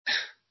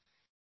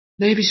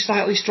maybe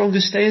slightly stronger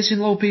stayers in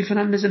Lope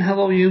Fernandez and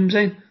Hello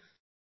Humzane.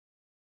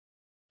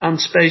 And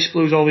Space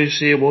Blues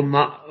obviously won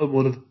that,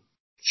 would have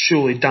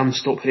surely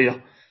danced up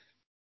here.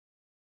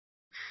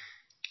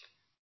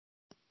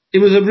 It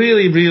was a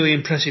really, really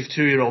impressive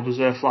 2-year-old as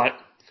Earthlight.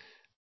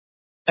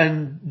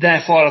 And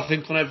therefore, I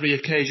think on every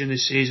occasion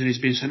this season he's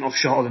been sent off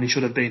shorter than he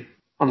should have been.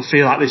 And I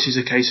feel like this is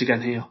the case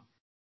again here.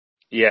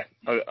 Yeah,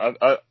 at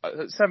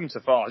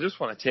 7-4, I just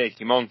want to take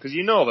him on, because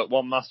you know that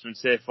One Master and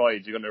Safe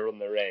Voyage are going to run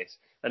the race.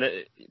 And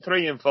at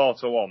 3 and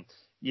 4-1,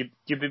 you'd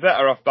be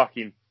better off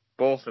backing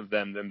both of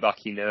them than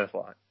backing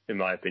Earthlight, in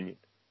my opinion.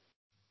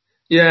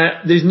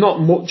 Yeah, there's not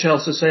much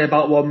else to say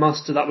about One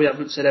Master that we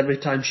haven't said every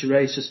time she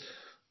races.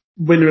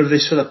 Winner of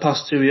this for the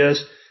past 2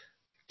 years.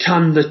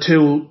 Can the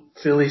two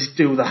fillies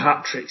do the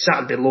hat-tricks?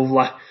 That'd be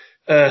lovely.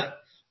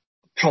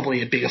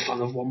 Probably a bigger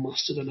fan of One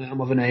Master than I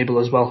am of Enable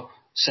as well.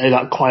 Say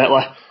that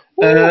quietly.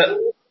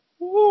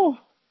 Ooh.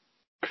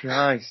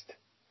 Christ.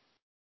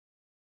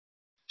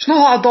 It's not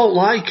that I don't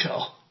like her.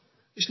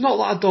 It's not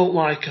that I don't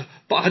like her,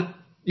 but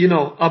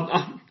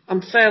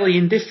I'm fairly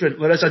indifferent,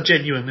 whereas I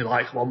genuinely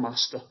like One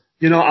Master.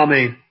 You know what I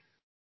mean?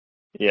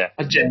 Yeah.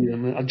 I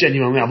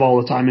genuinely have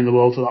all the time in the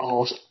world for that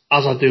horse,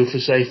 as I do for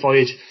Safe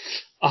Voyage.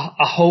 I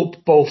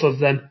hope both of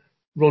them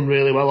run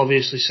really well.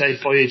 Obviously, Safe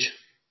Voyage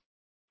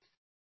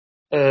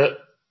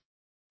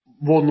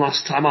won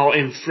last time out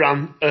in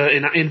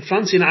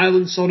in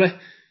Ireland, sorry.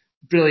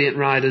 Brilliant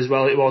ride as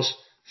well it was.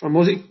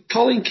 Was it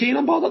Colin Keane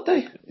on board that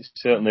day? It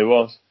certainly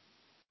was.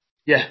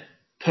 Yeah,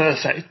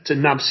 perfect to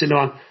nab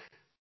Sinuan.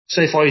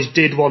 Safe Voyage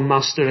did one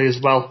mastery as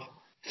well.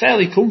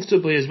 Fairly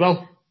comfortably as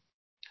well.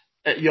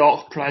 At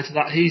York prior to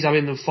that, he's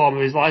having the form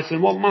of his life.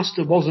 And one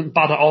master wasn't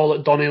bad at all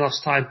at Donny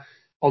last time.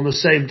 On the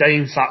same day,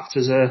 in fact,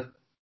 as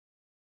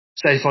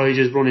Safe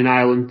Voyage's running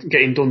Ireland,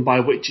 getting done by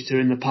Wichita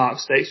in the Park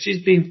Stakes.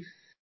 She's been,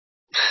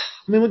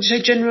 would you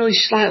say generally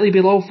slightly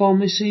below form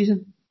this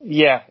season?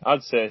 Yeah,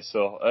 I'd say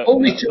so.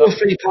 Only £2 or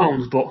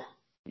 £3, but...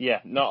 Yeah,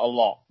 not a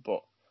lot,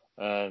 but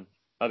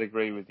I'd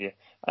agree with you.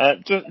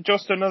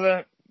 Just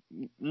another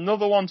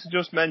one to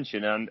just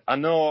mention, and I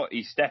know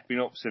he's stepping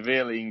up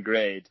severely in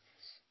grade,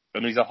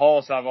 and he's a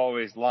horse I've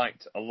always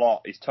liked a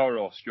lot, is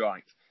Toro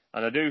Strike.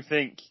 And I do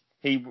think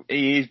he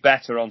is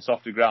better on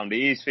softer ground.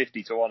 He is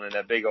 50 to 1 and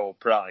a big old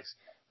price,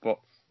 but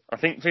I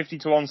think 50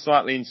 to 1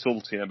 slightly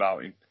insulting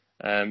about him.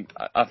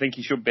 I think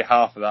he should be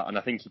half of that, and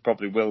I think he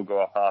probably will go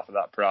off half of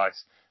that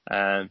price.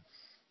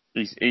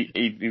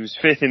 He was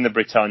fifth in the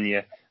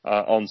Britannia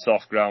on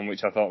soft ground,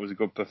 which I thought was a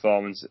good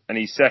performance, and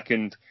he's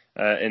second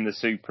in the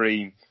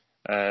Supreme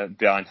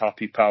behind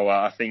Happy Power.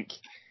 I think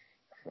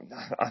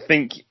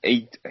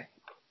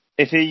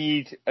if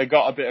he'd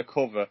got a bit of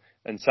cover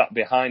and sat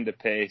behind the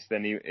pace,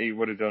 then he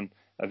would have done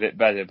a bit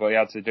better. But he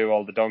had to do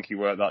all the donkey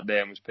work that day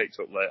and was picked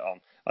up late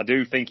on. I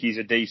do think he's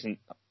a decent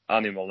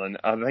animal, and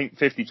I think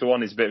 50 to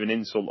 1 is a bit of an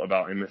insult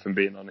about him, if I'm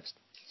being honest.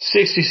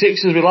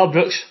 66 is with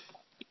Ladbrokes.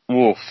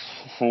 Woof.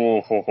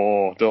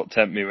 Don't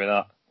tempt me with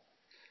that.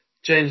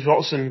 James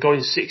Watson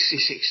going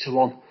 66 to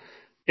 1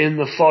 in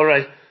the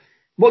foray.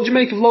 What do you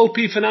make of Lope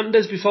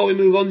Fernandez before we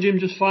move on, Jim,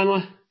 just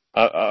finally?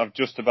 I've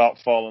just about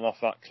fallen off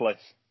that cliff.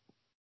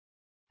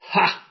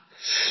 Ha!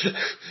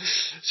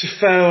 It's a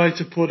fair way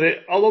to put it.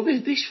 Although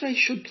this race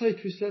should play to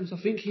his strengths.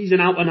 I think he's an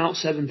out-and-out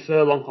 7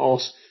 furlong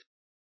horse.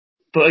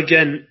 But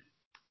again,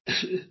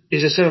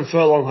 is a 7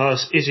 furlong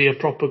horse, is he a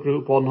proper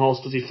Group 1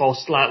 horse? Does he fall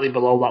slightly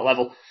below that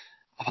level?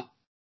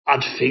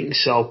 I'd think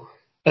so.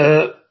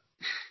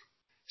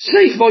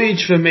 Safe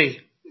Voyage for me.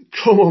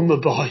 Come on, the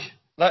boy.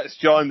 Let's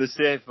join the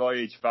Safe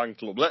Voyage fan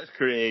club. Let's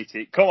create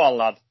it. Come on,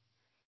 lad.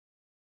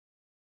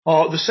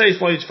 Oh, the Safe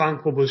Voyage fan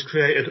club was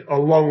created a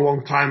long,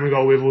 long time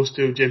ago with us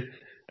too, Jim.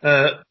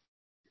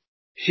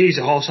 He's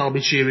a horse I'll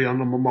be cheering on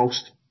the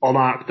most on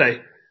Arc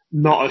Day.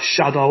 Not a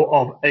shadow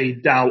of a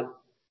doubt.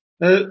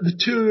 The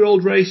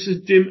 2-year-old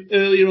races, Jim,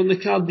 earlier on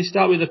the card, they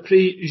start with a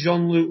Prix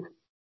Jean-Luc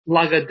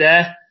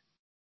Lagardère.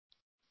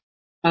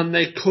 And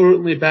they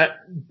currently bet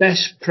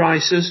best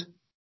prices.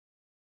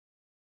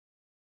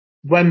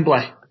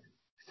 Wembley,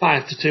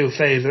 5 to 2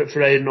 favourite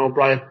for Aidan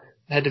O'Brien.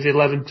 Ahead of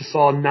 11 to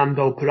 4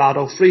 Nando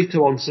Parado, 3 to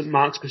 1 St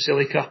Mark's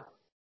Basilica,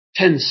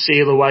 10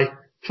 Seal Away,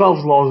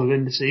 12 Laws of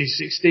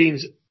Indices,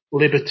 16's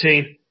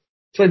Libertine,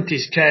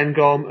 20's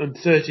Cairngorm, and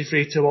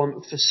 33 to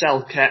 1 for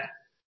Selket.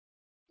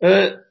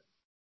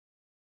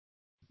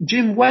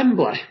 Jim,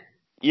 Wembley.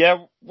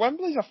 Yeah,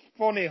 Wembley's a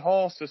funny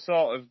horse to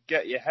sort of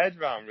get your head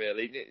round,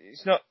 really.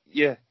 It's not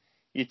your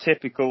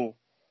typical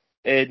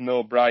Aidan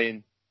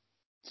O'Brien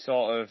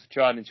sort of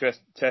tried and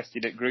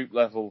tested at group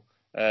level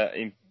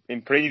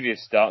in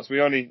previous starts.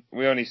 We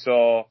only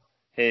saw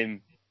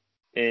him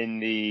in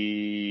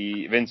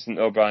the Vincent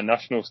O'Brien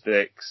National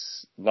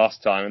Stakes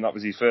last time, and that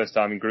was his first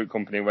time in group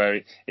company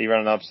where he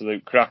ran an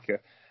absolute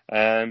cracker.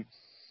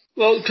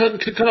 Well,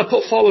 can I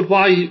put forward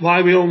why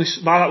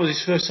that was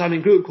his first time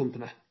in group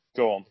company?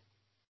 Go on.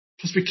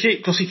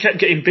 Because he kept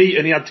getting beat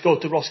and he had to go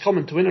to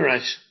Roscommon to win a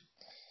race.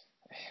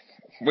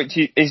 Which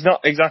is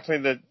not exactly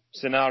the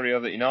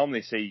scenario that you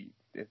normally see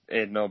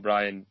Aidan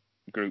O'Brien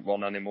Group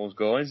 1 animals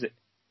go, is it?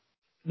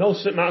 No,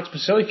 St Mark's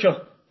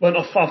Basilica went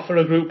off fab for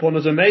a Group 1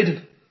 as a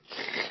maiden.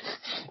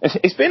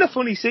 It's been a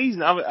funny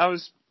season. I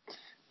was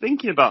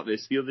thinking about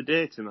this the other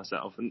day to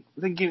myself and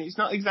thinking it's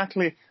not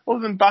exactly, other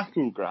than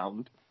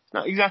Battleground, it's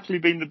not exactly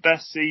been the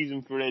best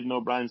season for Aidan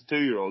O'Brien's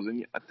 2-year-olds.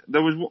 And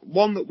there was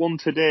one that won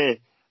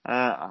today,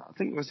 I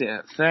think was it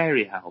at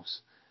Fairy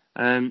House.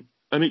 And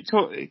it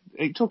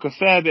took a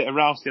fair bit of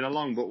rousting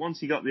along, but once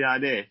he got the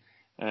idea,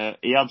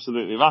 he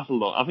absolutely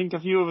rattled on. I think a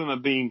few of them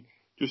have been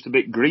just a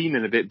bit green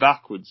and a bit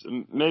backwards.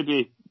 And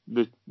maybe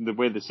the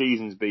way the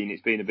season's been,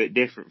 it's been a bit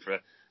different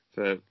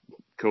for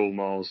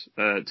Coolmore's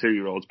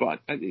 2-year-olds. But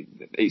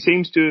it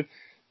seems to,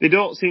 they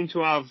don't seem to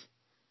have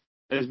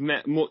as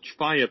much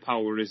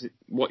firepower as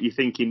what you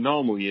think in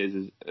normal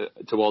years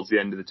towards the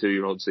end of the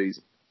 2-year-old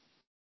season.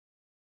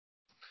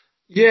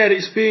 Yeah,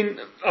 they've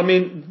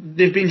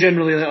been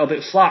generally a little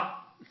bit flat,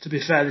 to be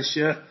fair, this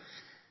year.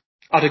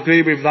 I'd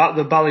agree with that.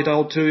 The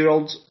Ballydoyle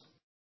 2-year-olds,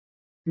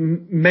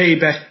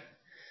 maybe.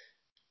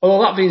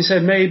 Although that being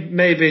said,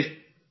 maybe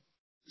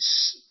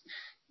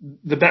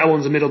the better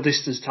ones are middle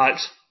distance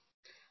types.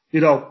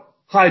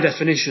 High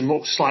definition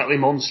looks slightly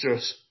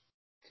monstrous.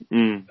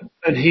 Mm.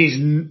 And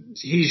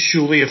he's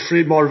surely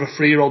more of a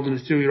 3-year-old than a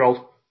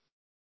 2-year-old.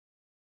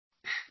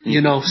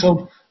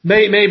 So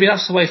maybe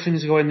that's the way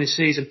things are going this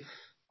season.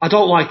 I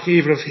don't like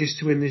either of his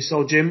to win this,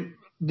 though, Jim.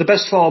 the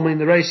best form in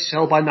the race is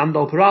held by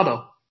Nando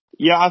Parado.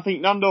 Yeah, I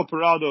think Nando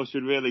Parado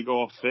should really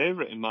go off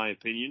favourite, in my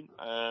opinion.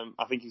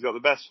 I think he's got the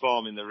best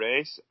form in the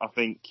race. I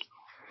think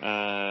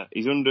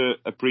he's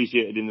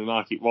underappreciated in the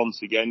market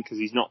once again because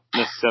he's not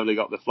necessarily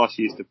got the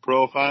flashiest of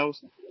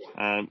profiles.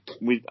 I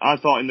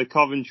thought in the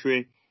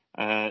Coventry,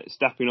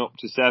 stepping up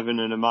to 7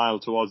 and a mile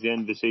towards the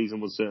end of the season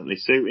would certainly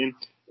suit him.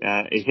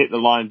 He hit the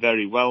line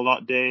very well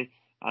that day,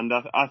 and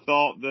I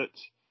thought that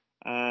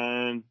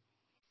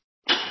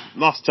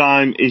last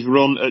time his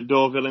run at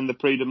Deauville in the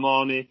Prix de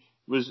Morny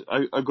was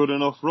a good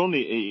enough run.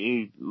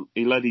 He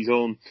led his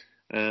own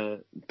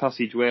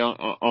passageway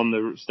on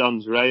the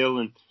stands rail,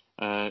 and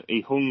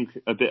he hung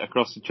a bit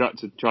across the track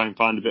to try and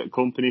find a bit of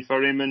company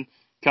for him. And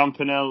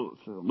Campanelle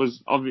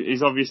is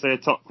obviously a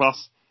top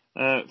class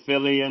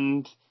filly,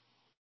 and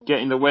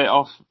getting the weight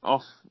off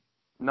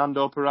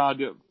Nando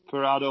Parado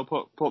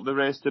put the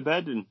race to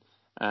bed. And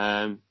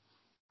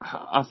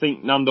I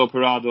think Nando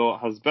Parado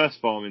has best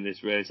form in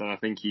this race, and I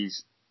think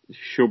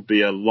should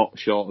be a lot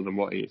shorter than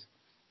what he is.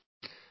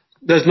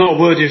 There's not a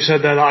word you've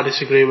said there that I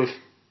disagree with.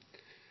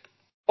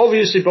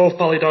 Obviously, both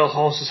Ballydoyle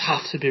horses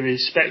have to be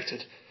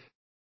respected.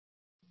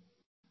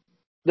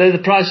 They're the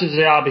prices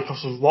they are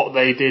because of what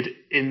they did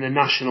in the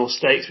National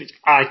Stakes, which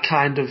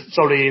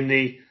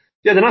the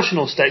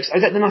National Stakes. I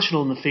get the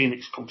National and the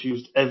Phoenix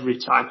confused every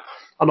time.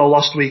 I know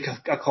last week I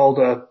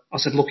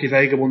said Lucky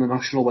Vega won the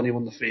National when he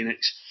won the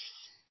Phoenix.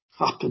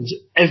 Happens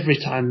every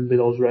time with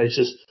those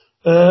races.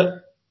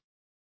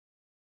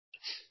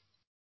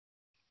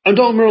 And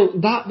don't get me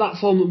wrong, that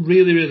form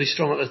really, really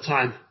strong at the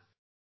time.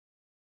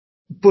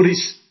 But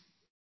it's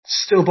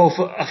still both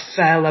a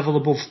fair level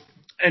above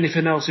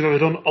anything else you've ever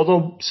done.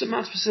 Although St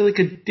Matt's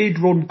Basilica did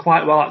run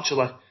quite well,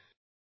 actually,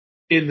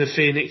 in the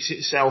Phoenix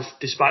itself,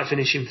 despite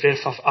finishing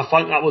 5th. I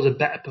think that was a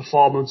better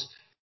performance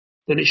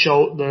than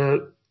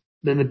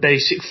the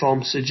basic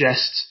form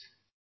suggests.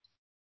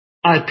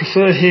 I'd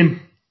prefer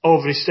him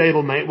over his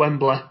stablemate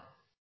Wembley,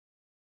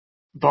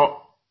 but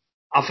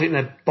I think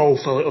they're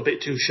both a little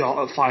bit too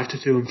short at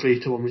 5-2 and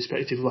 3-1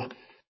 respectively.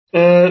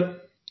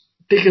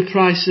 Bigger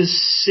prices,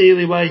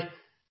 Sealy-Way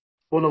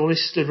won a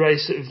listed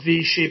race at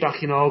Vichy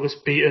back in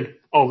August, beaten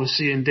over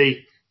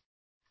C&D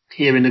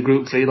here in the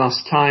Group 3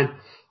 last time.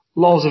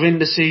 Laws of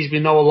Indices,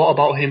 we know a lot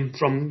about him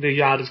from the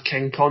yard of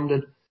Ken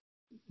Condon.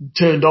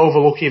 Turned over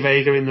Lucky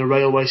Vega in the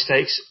Railway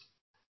Stakes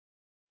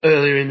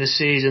earlier in the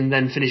season,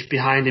 then finished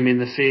behind him in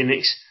the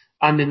Phoenix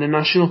and in the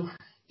National.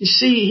 You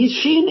see, his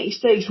Phoenix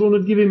Stakes run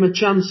would give him a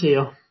chance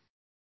here.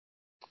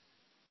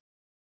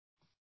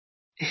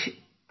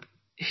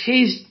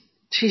 He's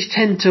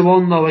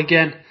 10-1 though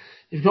again.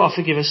 You've got to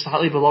forgive a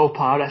slightly below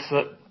par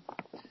effort.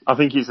 I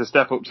think he's a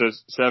step up to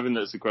 7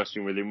 that's the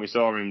question with him. We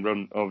saw him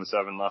run over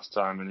 7 last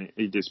time and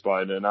he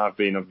displayed it, and I've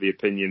been of the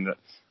opinion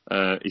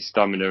that his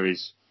stamina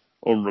is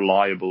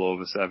unreliable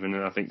over 7,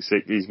 and I think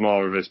 6, he's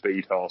more of a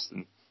speed horse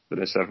than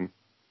a 7.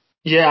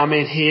 Yeah, I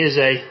mean,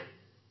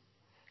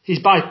 he's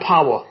by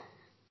power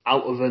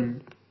out of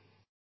an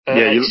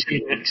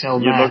XL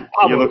mare.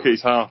 You look at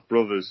his half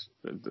brothers,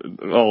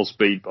 all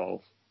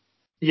speedballs.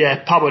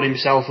 Yeah, Power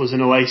himself was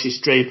an Oasis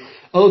dream.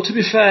 Although, to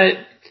be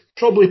fair,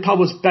 probably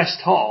Power's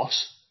best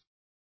horse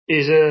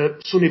is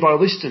Sonny Boy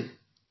Liston,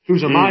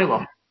 who's a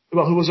miler.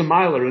 Well, who was a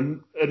miler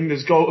and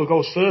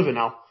goes further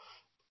now.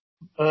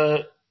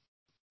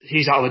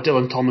 He's out of a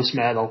Dylan Thomas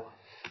mare, though,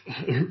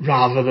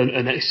 rather than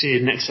an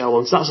Exceed and XL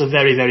one. So that's a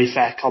very, very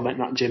fair comment,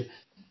 that, Jim.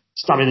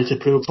 Stamina to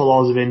prove for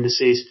Laws of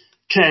Indices.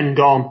 Ken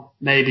gone,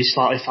 maybe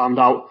slightly fanned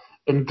out,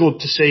 and good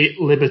to see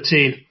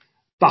Libertine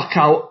back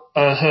out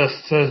her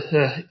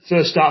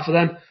first start for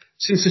them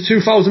since the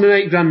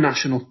 2008 Grand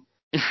National.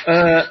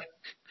 The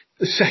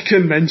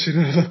second mention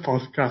of the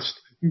podcast.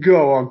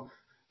 Go on.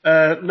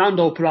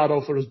 Nando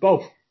Parado for us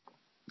both.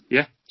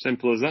 Yeah,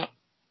 simple as that.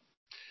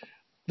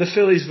 The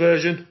fillies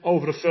version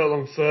over a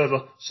furlong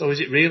further. So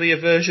is it really a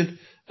version?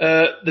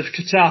 The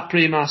Qatar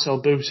Prix Marcel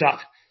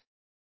Boussac.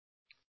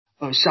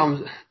 Oh, it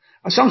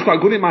sounds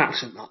quite good in my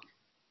accent, that.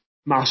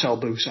 Marcel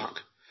Boussac.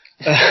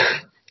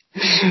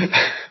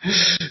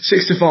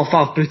 6-4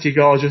 Fav Pretty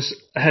Gorgeous,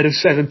 ahead of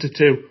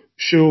 7-2.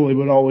 Surely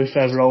we're always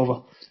feather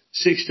over.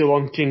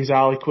 6-1 King's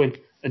Harlequin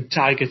and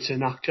Tiger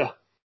Tanaka.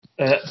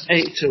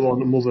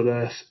 8-1 Mother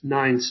Earth.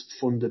 9's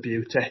Thunder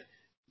Beauty.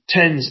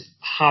 10's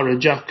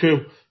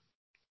Harajaku.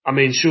 I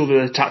mean,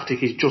 surely the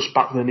tactic is just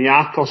back than the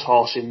Arcos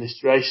horse in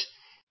this race.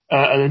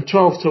 And then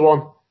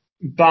 12-1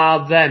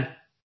 Bar Them.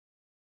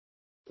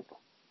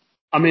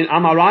 I mean,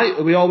 am I right?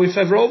 Are we all with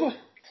feather over?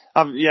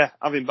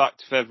 Having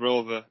backed feather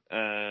over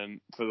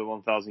for the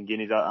 1,000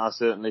 guineas, I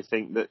certainly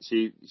think that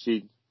she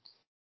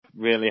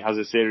really has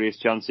a serious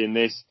chance in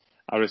this.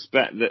 I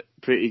respect that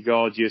Pretty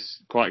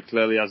Gorgeous quite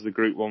clearly has the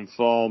Group 1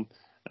 form.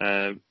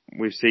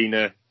 We've seen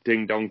her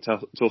ding-dong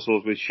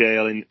tussles with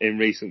Shale in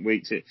recent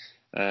weeks.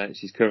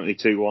 She's currently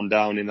 2-1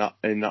 down in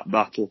that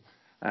battle.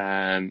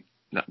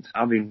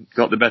 Having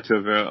got the better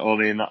of her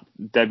only in that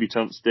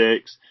debutante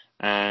stakes.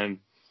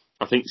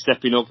 I think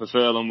stepping up for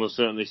furlong will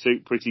certainly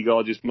suit Pretty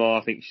Gorgeous more.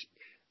 I think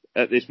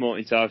at this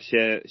moment in time,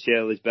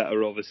 Shale is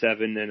better over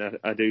 7, and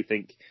I do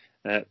think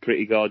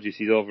Pretty Gorgeous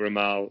is over a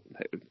mile.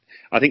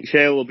 I think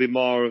Shale will be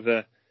more of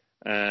a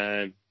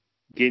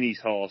Guineas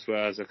horse,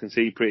 whereas I can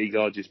see Pretty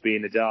Gorgeous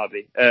being a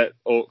Derby,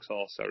 Oaks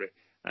horse,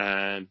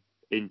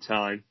 in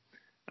time.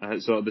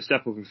 So the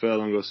step up in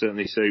furlong will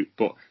certainly suit.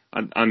 But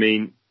I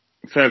mean,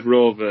 Fev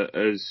Rover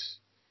has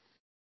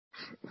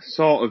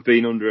sort of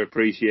been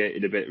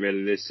underappreciated a bit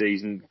really this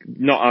season,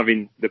 not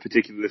having the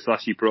particularly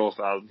flashy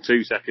profile.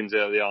 2 seconds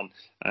early on,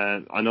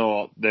 I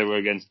know they were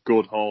against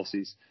good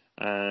horses,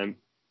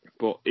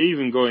 but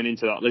even going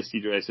into that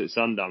listed race at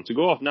Sandown, to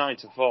go off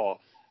 9-4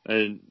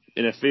 and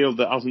in a field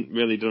that hasn't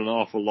really done an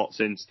awful lot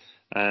since,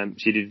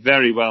 she did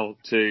very well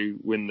to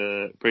win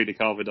the Prix de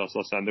Calvados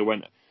last time. They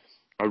went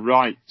a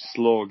right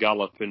slow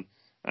gallop and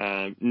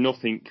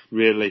nothing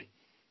really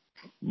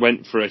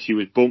went for her. She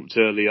was bumped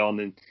early on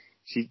and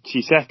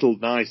she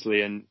settled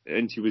nicely and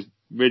she was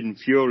ridden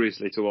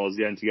furiously towards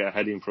the end to get her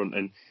head in front.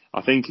 And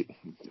I think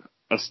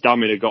her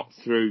stamina got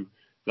through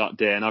that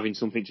day, and having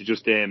something to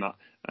just aim at,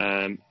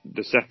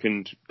 the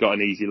second got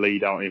an easy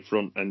lead out in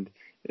front, and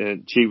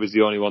she was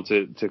the only one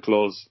to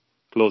close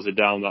her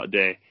down that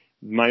day.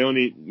 My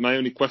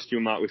only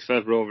question mark with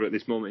Fev Rover at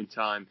this moment in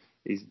time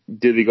is,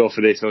 do they go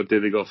for this or do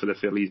they go for the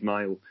Fillies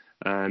Mile?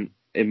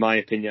 In my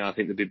opinion, I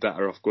think they'd be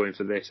better off going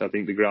for this. I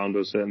think the ground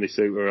will certainly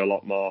suit her a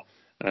lot more.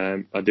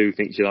 I do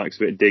think she likes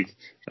a bit of dig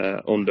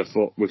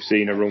underfoot. We've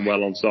seen her run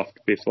well on soft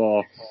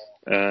before.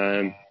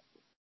 And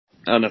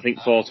I think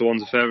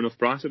 4-1's a fair enough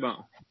price about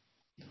her.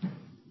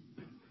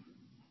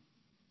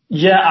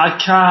 Yeah, I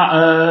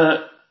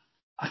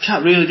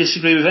can't really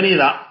disagree with any of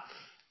that.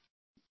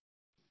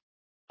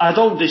 I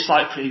don't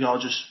dislike Pretty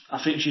Gorgeous.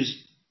 I think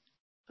she's,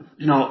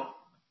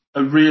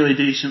 a really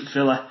decent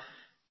filly.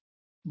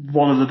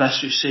 One of the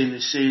best we've seen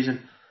this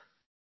season.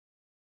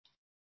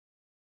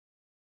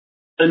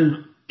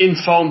 And in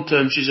form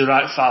terms, she's a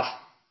right fav.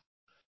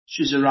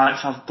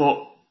 But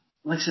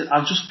like I said,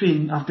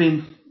 I've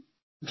been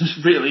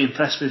just really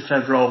impressed with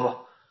Fev Rover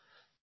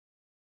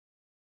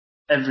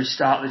every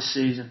start this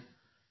season.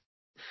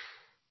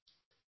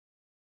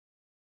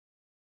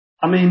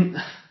 I mean,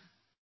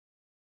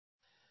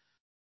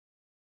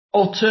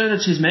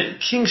 alternatives, mate.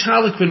 King's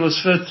Harlequin was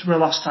third to her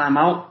last time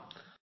out.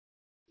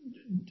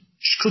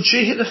 Could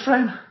she hit the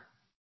frame?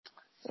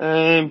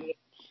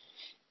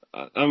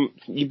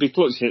 You'd be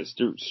clutching at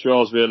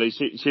straws, really.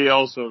 She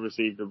also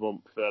received a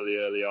bump fairly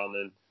early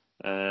on,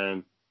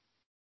 and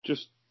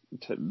just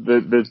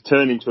the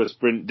turn into a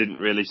sprint didn't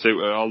really suit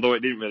her, although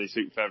it didn't really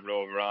suit Fev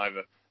Rover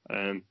either.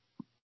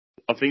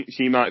 I think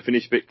she might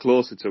finish a bit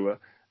closer to her,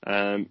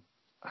 and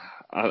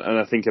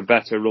I think a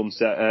better run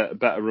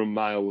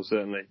mile will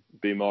certainly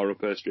be more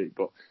up her street.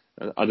 But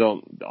I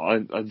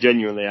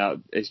genuinely,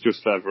 it's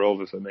just Fev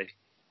Rover for me.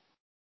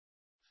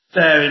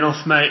 Fair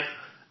enough, mate.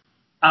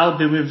 I'll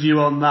be with you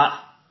on that.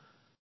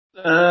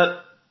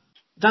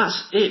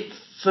 That's it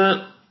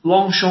for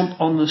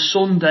Longchamp on the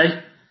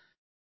Sunday.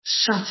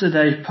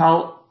 Saturday,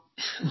 pal.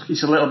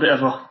 It's a little bit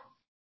of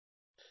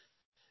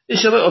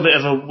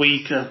a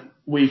weaker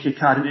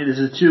card. There's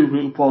the 2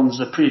 Group 1s,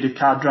 the Prix de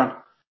Cadran,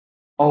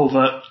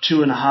 over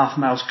 2.5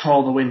 miles,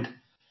 Call the Wind,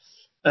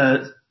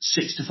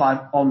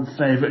 6-5 on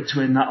favourite to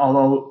win that.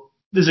 Although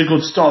there's a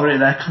good story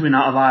there coming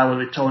out of Ireland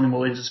with Tony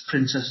Mullins as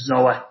Princess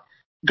Zoe,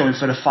 going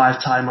for the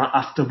 5-timer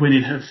after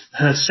winning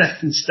her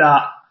second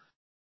start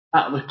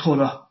at the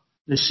Curragh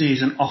this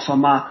season off a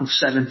mark of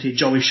 70.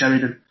 Joey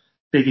Sheridan,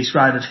 biggest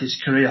ride of his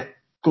career.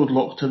 Good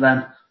luck to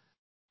them.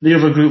 The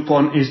other Group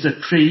 1 is the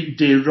Prix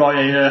de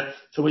Royaume,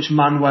 for which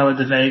Manuela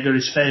de Vega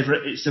is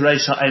favourite. It's the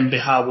race that MB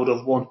Howe would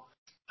have won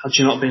had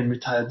she not been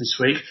retired this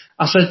week.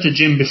 I said to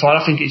Jim before,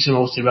 I think it's the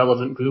most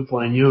irrelevant Group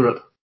 1 in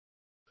Europe.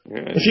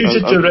 Yeah, if you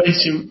said to a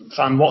racing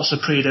fan, what's the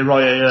Prix de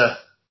Royaume?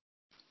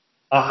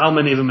 Or how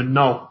many of them would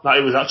know that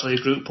it was actually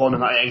a Group 1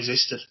 and that it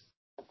existed?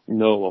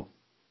 No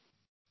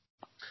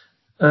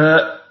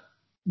one.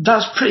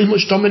 That's pretty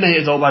much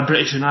dominated though by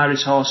British and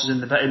Irish horses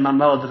in the betting.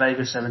 Manuela de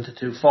Vega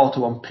 7-2,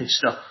 4-1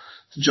 Pista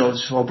to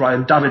Joseph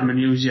O'Brien. David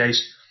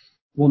Manuzier's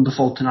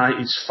wonderful tonight.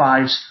 It's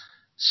 5s,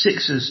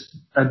 6s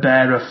a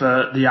bearer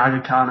for the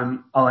Aga Khan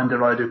and Alain de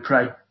Roy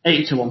Dupré.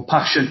 8-1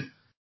 Passion,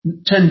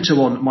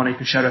 10-1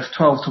 Monica Sheriff,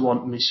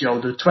 12-1 Miss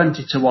Yoda,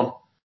 20-1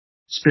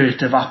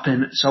 Spirit of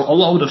Appin. So a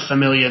load of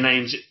familiar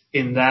names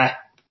in there.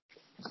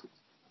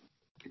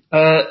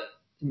 Don't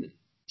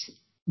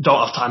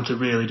have time to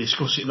really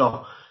discuss it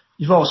though.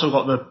 You've also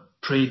got the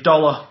Prix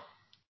Dollar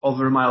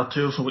over a mile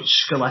too, for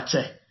which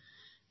Scaletti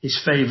is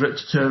favourite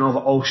to turn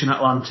over Ocean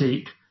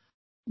Atlantique.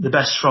 The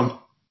best from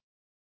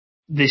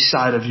this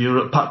side of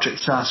Europe, Patrick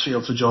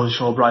Sarsfield for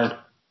Joseph O'Brien,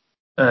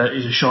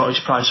 is a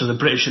shortish price of the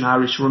British and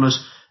Irish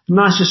runners.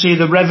 Nice to see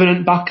the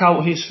Revenant back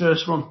out his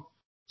first run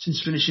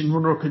since finishing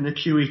runner-up in the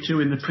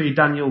QE2 in the Prix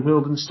Daniel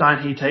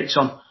Wildenstein. He takes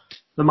on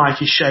the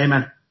mighty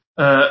Shaman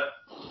at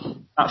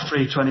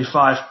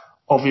 3.25.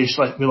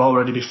 Obviously, we'll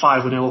already be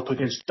 5-0 up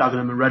against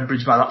Dagenham and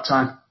Redbridge by that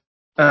time.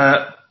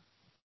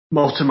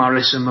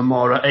 Multimaris and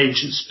Memora,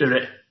 Ancient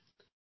Spirit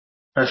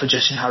for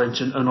Jesse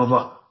Harrington,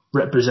 another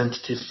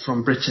representative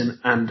from Britain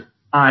and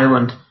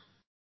Ireland.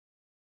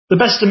 The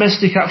best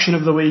domestic action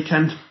of the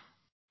weekend,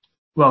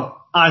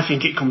 Well, I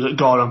think it comes at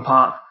Gordon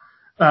Park.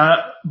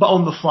 But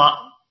on the flat,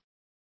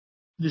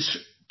 there's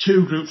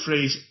 2 Group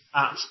 3s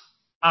at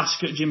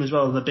Ascot Gym as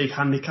well, the big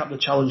handicap, the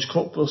Challenge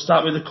Cup. We'll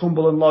start with the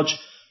Cumberland Lodge.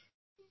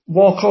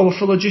 Walkover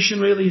for Logician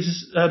really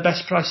is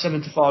best price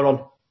 7 to 4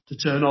 on to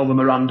turn over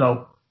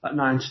Mirando at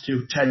 9 to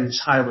 2, 10s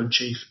Highland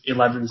Chief,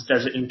 11s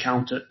Desert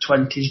Encounter,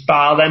 20s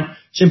Bar then.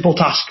 Simple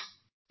task.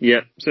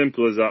 Yeah,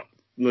 simple as that.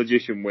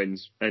 Logician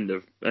wins. End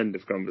of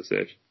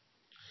conversation.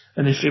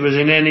 And if he was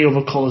in any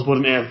other colours,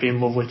 wouldn't it have been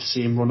lovely to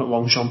see him run at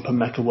Longchamp and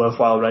make a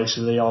worthwhile race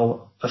of the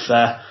All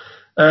Affair?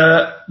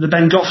 The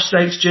Ben Goff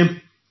Stakes,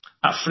 Jim,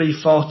 at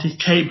 340.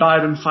 Kate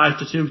Byron 5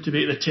 to 2 to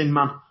beat the Tin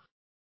Man,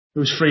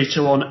 who's 3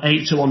 to 1,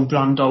 8 to 1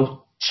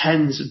 Brando,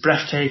 10's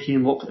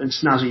Breathtaking Look and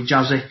Snazzy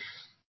Jazzy,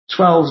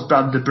 12's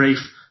Brad the Brief,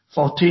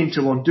 14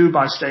 to 1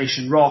 Dubai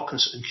Station,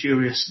 Raucous and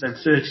Curious, then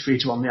 33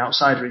 to 1 the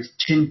outsider is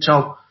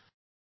Tinto.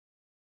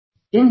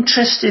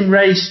 Interesting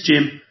race,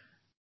 Jim.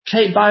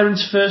 Kate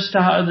Byron's first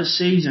start of the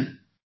season.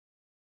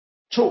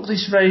 Took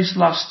this race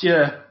last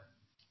year.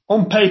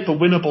 On paper,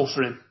 winnable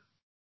for him.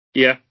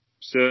 Yeah,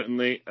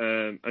 certainly.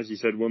 As you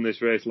said, won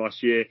this race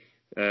last year.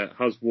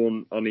 Has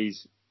won on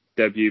his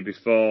debut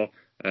before.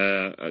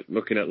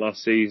 Looking at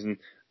last season,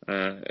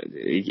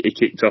 he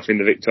kicked off in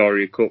the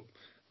Victoria Cup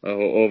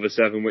over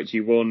 7, which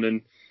he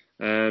won.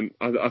 And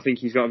I think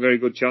he's got a very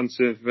good chance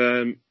of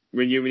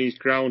renewing his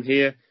crown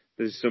here.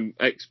 There's some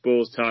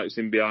exposed types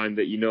in behind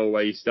that you know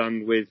where you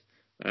stand with.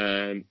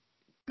 The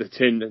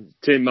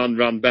Tin Man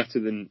ran better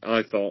than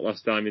I thought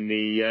last time in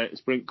the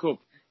Sprint Cup.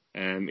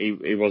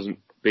 He wasn't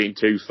being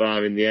too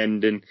far in the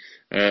end, and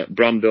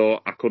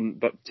Brando, I couldn't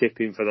but tip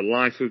him for the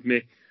life of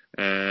me.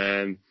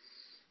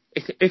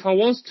 If I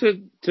was to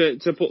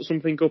put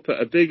something up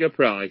at a bigger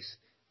price,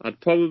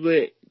 I'd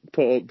probably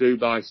put up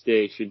Dubai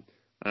Station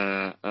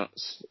at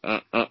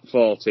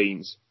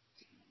 14s.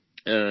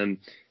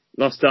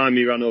 Last time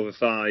he ran over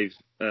 5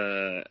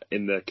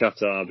 in the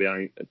Qatar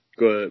behind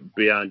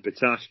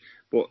Batash,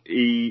 but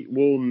he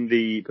won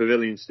the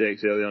Pavilion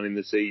Stakes early on in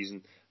the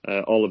season.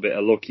 All a bit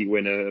a lucky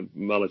winner.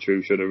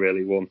 Malatrue should have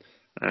really won.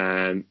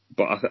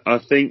 But I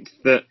think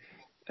that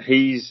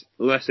he's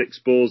less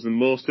exposed than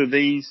most of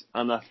these,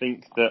 and I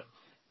think that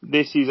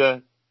this is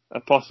a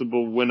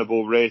possible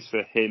winnable race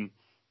for him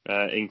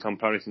in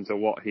comparison to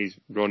what he's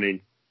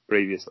running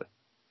previously.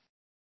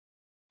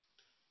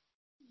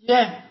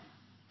 Yeah,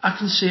 I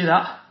can see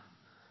that.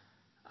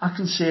 I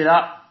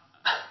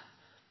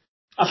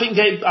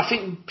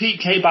think Pete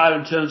K.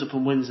 Byron turns up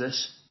and wins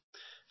this.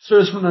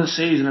 First run of the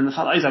season, and the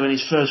fact that he's having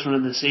his first run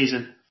of the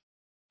season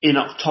in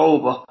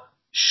October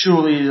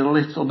surely is a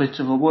little bit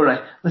of a worry.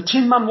 The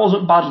Tin Man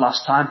wasn't bad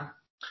last time.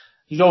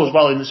 He goes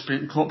well in the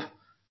Sprint Cup.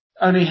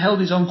 And he held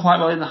his own quite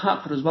well in the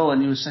Hatford as well,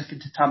 and he was second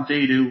to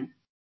Tabdeed, who,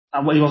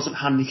 and he wasn't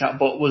handicapped,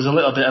 but was a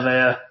little bit of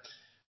a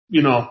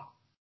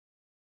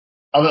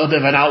little bit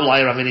of an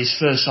outlier having his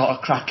first sort of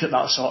crack at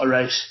that sort of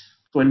race.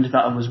 Going into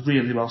that and was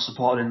really well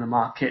supported in the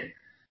market.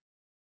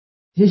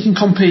 He can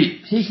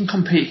compete. He can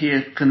compete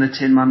here, can the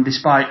Tin Man,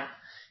 despite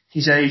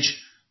his age.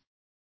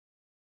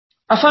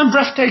 I find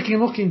Breathtaking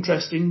Look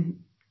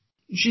interesting.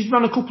 She's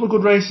run a couple of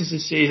good races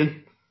this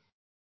season.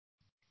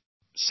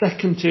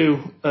 Second to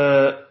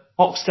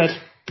Oxted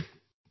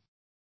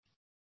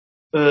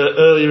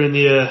earlier in the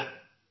year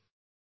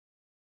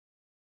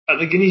at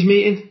the Guineas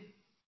meeting.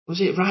 Was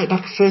it right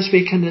back first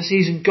weekend of the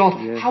season? God,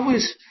 yeah. How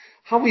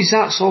is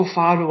that so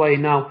far away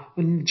now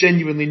when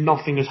genuinely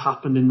nothing has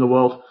happened in the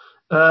world?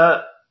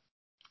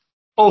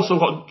 Also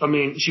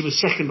she was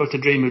second but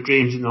to Dream of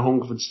Dreams in the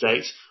Hungerford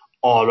Stakes.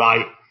 All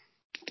right.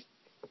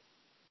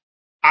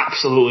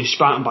 Absolutely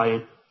spartan by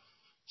him.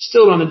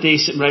 Still ran a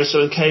decent race, so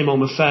it came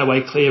home a fair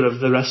way clear of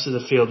the rest of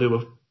the field who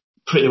were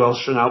pretty well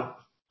strung out.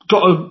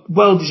 Got a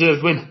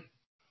well-deserved win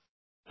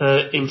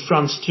in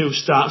France 2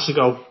 starts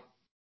ago.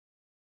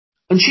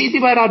 And she'd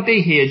be where I'd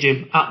be here,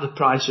 Jim, at the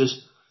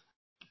prices.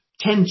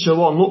 10 to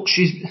 1. Look,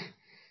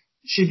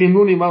 she's been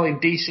running well in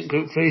decent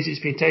Group 3s. It's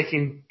been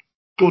taking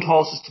good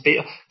horses to beat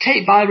her.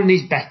 Kate Byron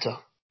is better,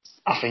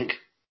 I think.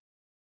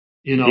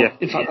 Yeah.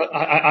 In fact,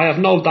 I have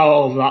no doubt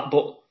over that,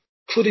 but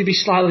could he be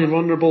slightly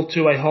vulnerable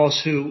to a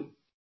horse who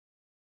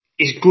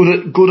is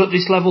good at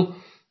this level?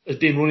 Has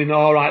been running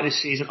all right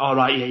this season. All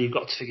right, yeah, you've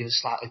got to figure the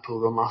slightly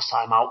poor run last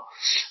time out.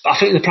 But I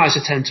think the price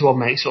of 10 to 1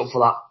 makes up for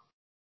that.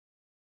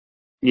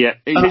 Yeah,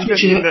 it's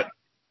interesting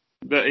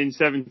that in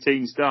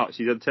 17 starts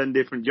she's had 10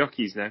 different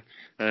jockeys now.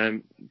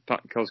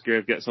 Pat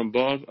Cosgrave gets on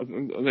board.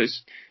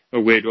 It's a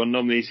weird one.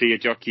 Normally you see a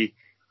jockey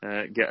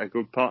get a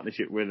good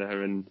partnership with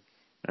her, and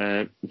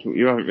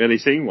you haven't really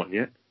seen one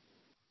yet.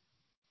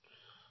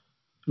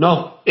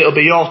 No, it'll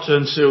be your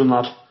turn soon,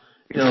 lad.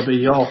 It'll be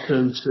your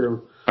turn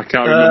soon. I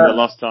can't remember the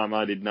last time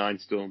I did 9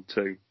 stone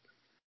 2.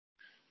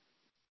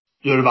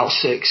 You're about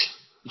 6.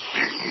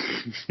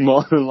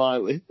 More than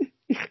likely.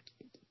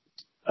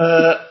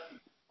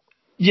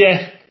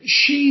 Yeah,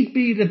 she'd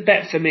be the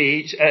bet for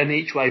me at an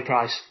each way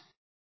price.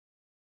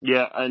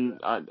 Yeah, and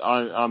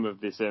I'm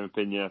of the same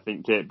opinion. I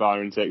think Kate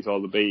Byron takes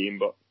all the beating,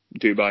 but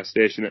Dubai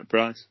Station at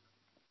price.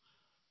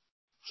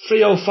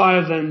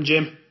 305 then,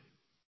 Jim.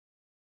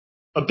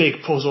 a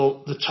big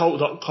puzzle, the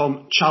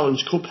Tote.com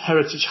Challenge Cup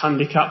Heritage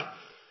Handicap.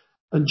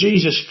 And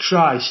Jesus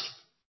Christ,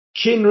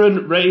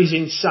 Kinran,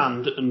 Raising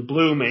Sand and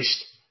Blue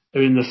Mist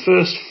are in the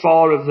first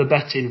 4 of the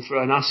betting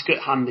for an Ascot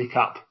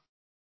handicap.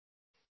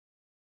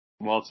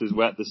 Water's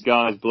wet, the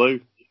sky's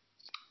blue.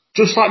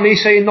 Just like me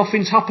saying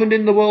nothing's happened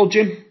in the world,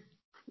 Jim.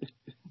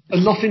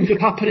 And nothing could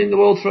happen in the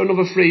world for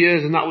another 3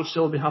 years, and that would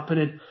still be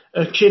happening.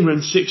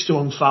 Kinran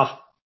 6-1 fav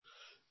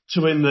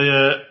to win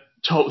the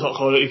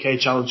Tote.co.uk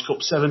Challenge Cup.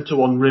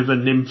 7-1 River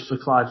Nymph for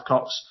Clive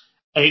Cox.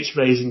 8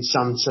 Raising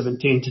Sand,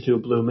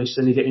 17-2 Blue Mist,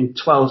 and you're getting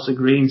 12 the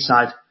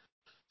Greenside.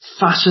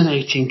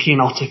 Fascinating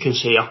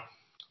Kenoticas here.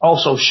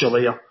 Also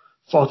Shalia.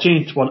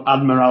 14-1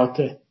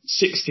 Admiralty.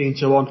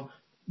 16-1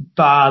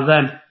 Bar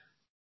Then.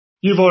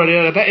 You've already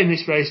had a bet in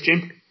this race,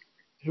 Jim.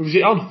 Who's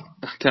it on?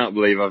 I can't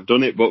believe I've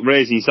done it, but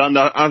Raising Sand,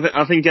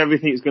 I think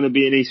everything's going to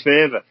be in his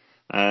favour.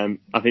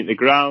 I think the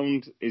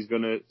ground is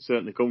going to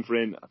certainly come for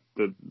him.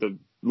 The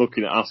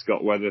looking at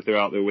Ascot weather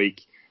throughout the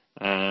week,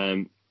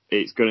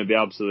 it's going to be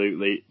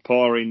absolutely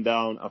pouring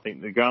down. I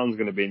think the ground's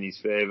going to be in his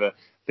favour.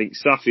 I think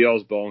Safi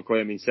Osborne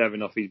claiming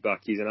 7 off his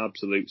back is an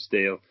absolute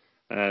steal.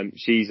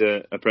 She's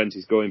a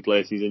apprentice going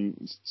places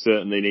and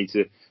certainly need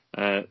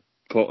to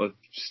put a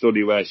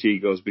study where she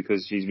goes,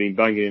 because she's been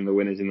banging in the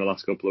winners in the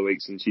last couple of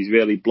weeks and she's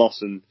really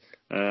blossomed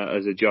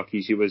as a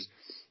jockey. She was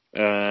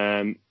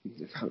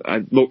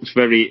looked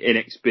very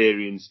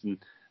inexperienced and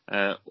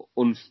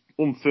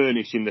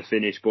unfurnished in the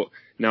finish, but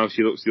now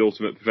she looks the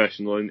ultimate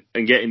professional,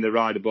 and getting the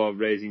ride above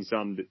Raising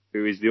Sand,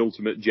 who is the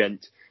ultimate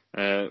gent,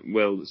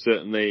 will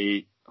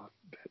certainly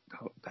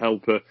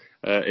help her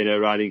in her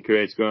riding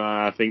career to go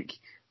on. I think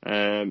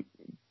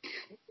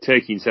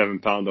taking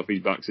 £7 off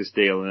his back's a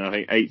steal, and I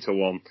think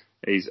 8-1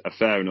 is a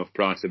fair enough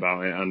price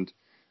about it, and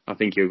I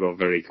think he'll go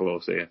very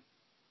close here.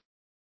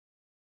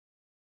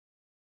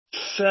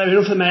 Fair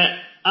enough, mate.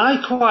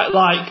 I quite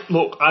like,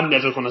 look, I'm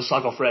never going to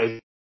slag off Raising,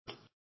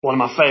 one of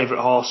my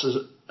favourite horses,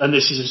 and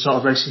this is a sort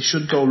of race he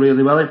should go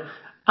really well in.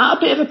 At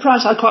a bit of a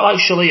price, I quite like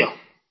Shalia.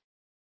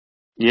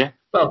 Yeah.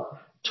 Well,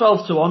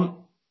 12-1,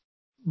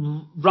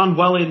 ran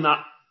well in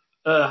that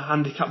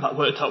handicap, that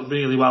worked out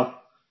really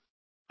well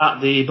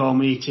at the Ebor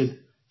meeting,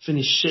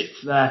 finished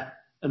 6th there,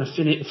 and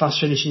a fast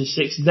finishing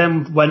 6th,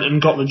 then went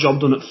and got the job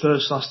done at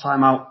first last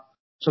time out.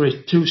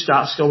 Sorry, 2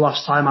 starts ago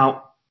last time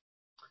out.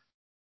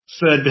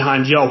 3rd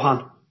behind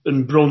Johan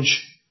and Brunch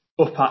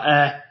up at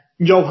Ayr.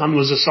 Johan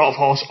was a sort of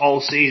horse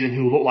all season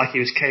who looked like he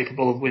was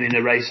capable of winning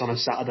a race on a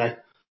Saturday.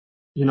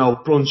 You know,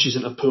 Brunch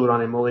isn't a poor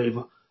animal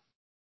either.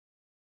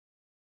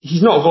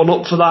 He's not gone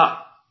up for that.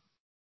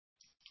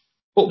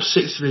 Up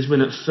 6th for his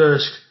win at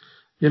Thirsk.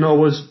 You know,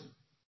 was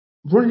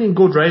running in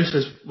good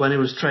races when he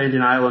was trained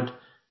in Ireland.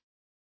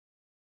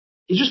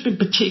 He's just been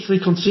particularly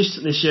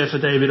consistent this year for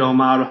David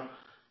O'Mara.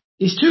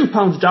 He's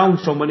 £2 down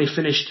from when he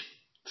finished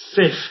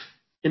 5th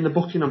in the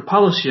Buckingham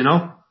Palace, you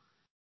know.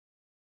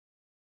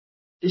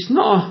 It's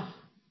not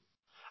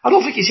I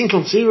don't think it's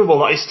inconceivable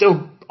that he's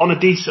still on a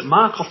decent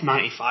mark off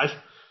 95.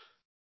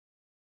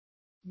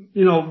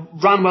 You know,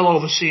 ran well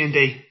over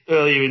C&D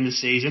earlier in the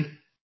season.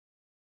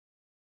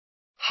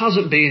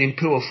 Hasn't been in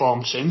poor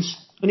form since,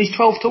 and he's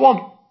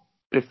 12-1.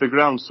 If the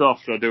ground's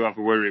soft, I do have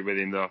a worry with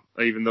him though,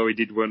 even though he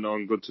did win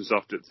on good to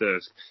soft at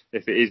Thirsk.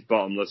 If it is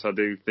bottomless, I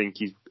do think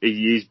he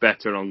is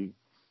better on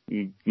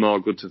more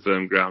good to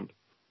firm ground.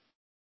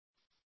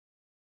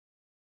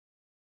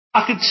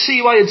 I could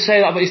see why you'd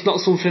say that, but it's not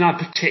something I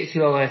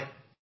particularly...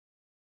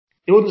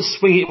 He wouldn't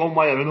swing it one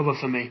way or another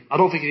for me. I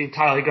don't think he's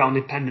entirely ground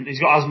dependent.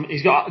 He's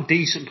got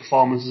decent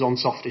performances on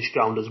softish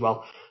ground as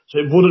well. So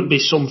it wouldn't be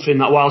something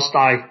that, whilst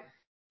I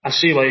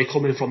see where you're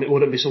coming from, it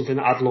wouldn't be something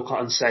that I'd look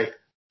at and say,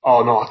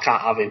 oh no, I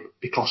can't have him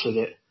because of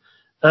it.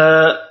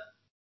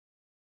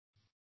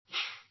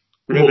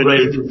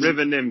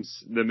 River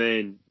Nymph's the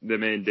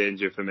main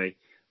danger for me.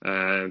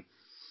 The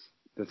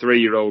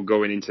 3-year-old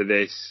going into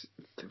this,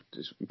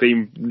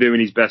 been doing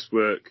his best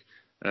work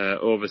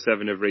over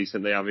 7 of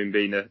recently, having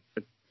been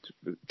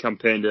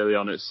campaigned early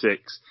on at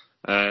 6.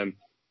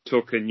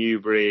 Took a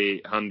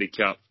Newbury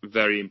handicap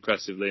very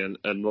impressively,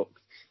 and look,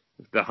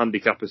 the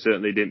handicapper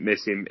certainly didn't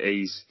miss him.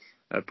 He's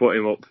put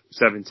him up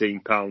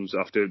 £17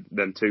 after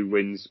them 2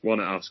 wins,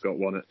 one at Ascot,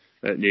 one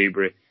at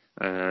Newbury.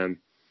 And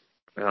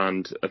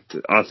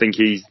I think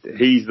he's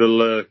the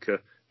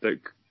lurker that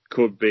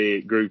could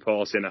be group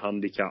horse in a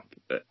handicap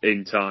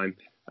in time.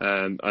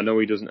 I know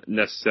he doesn't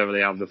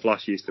necessarily have the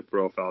flashiest of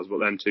profiles, but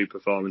them 2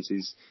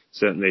 performances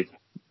certainly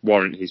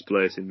warrant his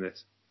place in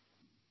this.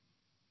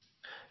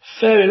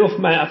 Fair enough,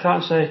 mate. I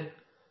can't say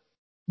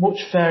much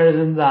fairer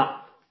than that.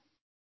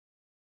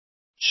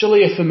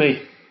 Shalia for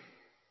me.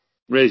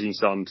 Raising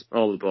Sand,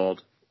 all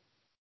aboard.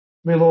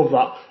 We love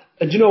that.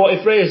 And do you know what?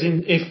 If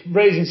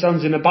Raising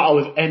Sand's in a battle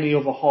with any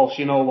other horse,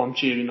 you know who I'm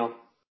cheering on.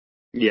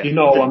 Yeah. You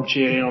know who I'm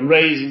cheering on.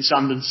 Raising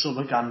Sand and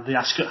Southergan, the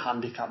Ascot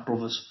Handicap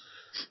brothers.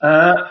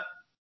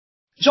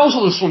 It's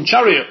also the Sun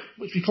Chariot,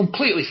 which we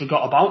completely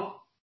forgot about.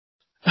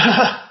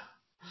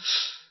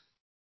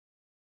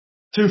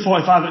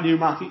 2:45 at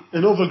Newmarket.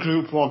 Another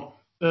Group 1.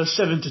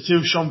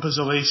 7-2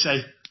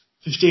 Champs-Élysées.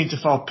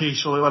 15-4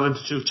 Peaceful,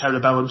 11-2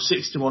 Terabellum,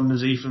 6-1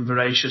 Nazif and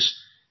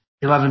Voracious,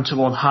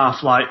 11-1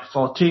 Half Light,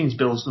 14's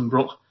Bilston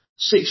Brook,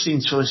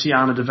 16's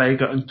Feliciana de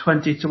Vega, and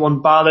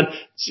 20-1 Barden.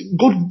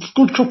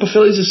 Good crop of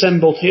fillies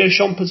assembled here.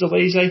 Sean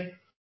Pizzolese,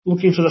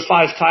 looking for the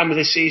 5th time of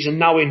this season,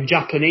 now in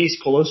Japanese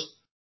colours.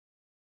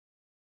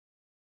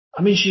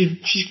 I mean,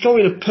 she's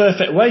going a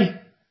perfect way.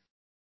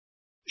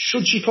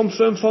 Should she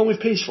confirm form with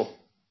Peaceful?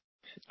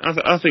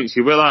 I think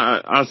she will.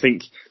 I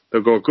think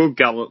they'll go a good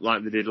gallop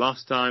like they did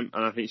last time,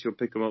 and I think she'll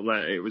pick them up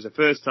later. It was the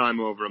first time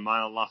over a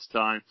mile last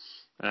time,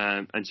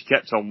 and she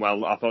kept on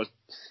well. I thought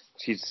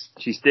she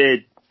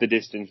stayed the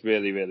distance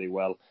really, really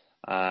well,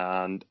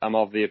 and I'm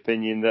of the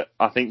opinion that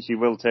I think she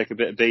will take a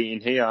bit of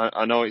beating here.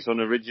 I know it's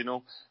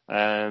unoriginal,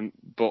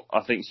 but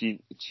I think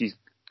she's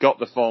got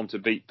the form to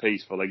beat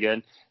Peaceful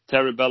again.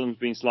 Terabellum's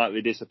been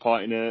slightly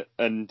disappointing,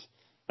 and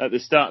at the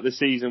start of the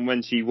season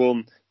when she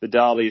won the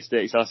Dahlia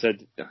Stakes, I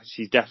said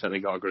she's definitely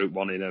got a Group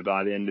 1 in her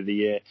by the end of the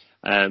year.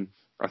 I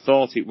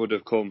thought it would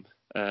have come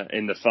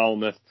in the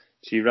Falmouth.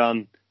 She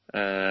ran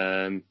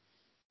a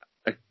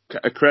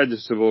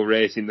creditable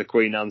race in the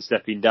Queen Anne,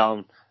 stepping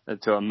down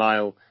to a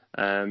mile.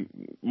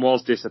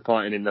 Was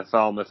disappointing in the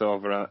Falmouth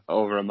over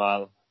a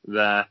mile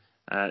there.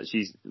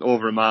 She's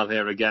over a mile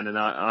here again, and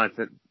I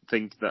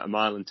think that a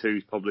mile and 2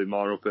 is probably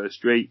more up her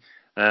street.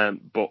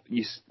 But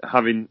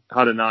having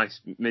had a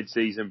nice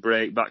mid-season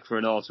break, back for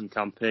an autumn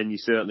campaign, you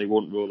certainly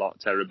wouldn't rule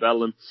out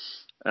Terabellum.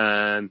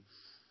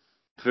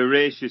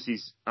 Voracious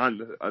is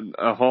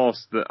a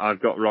horse that I've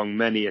got wrong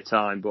many a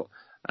time, but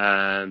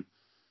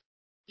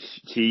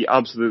she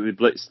absolutely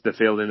blitzed the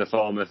field in the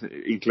Falmouth,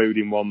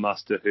 including One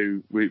Master,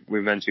 who we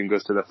mentioned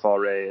goes to the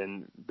foray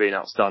and been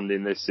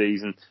outstanding this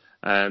season.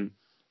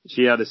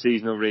 She had a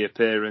seasonal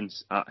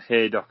reappearance at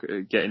Haydock,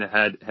 getting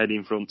ahead, head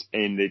in front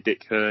in the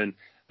Dick Hearn.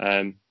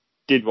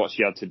 Did what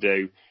she had to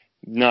do.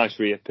 Nice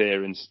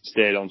reappearance,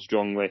 stayed on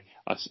strongly.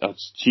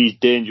 She's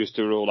dangerous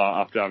to rule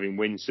out after having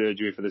wind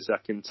surgery for the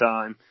 2nd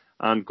time.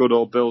 And good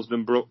old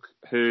Bilston Brook,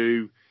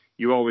 who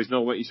you always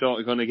know what you're sort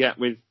of going to get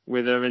with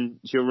her, and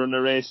she'll run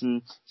a race,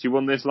 and she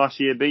won this last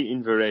year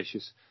beating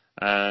Voracious.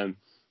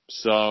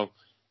 So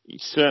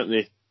it's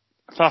certainly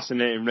a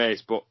fascinating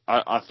race, but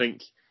I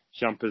think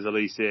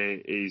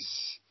Champs-Élysées is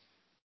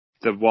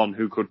the one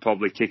who could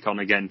probably kick on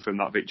again from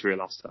that victory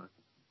last time.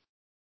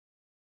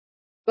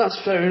 That's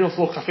fair enough.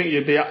 Look, I think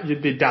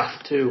you'd be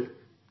daft to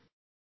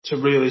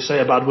really say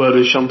a bad word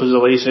with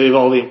Champs-Élysées with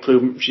all the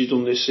improvement she's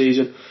done this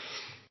season.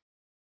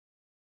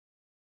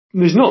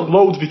 There's not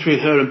loads between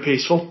her and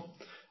Peaceful.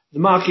 The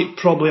market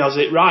probably has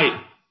it right.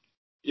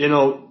 You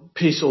know,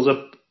 Peaceful's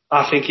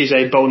I think is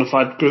a bona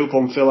fide Group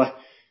 1 filly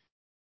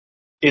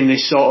in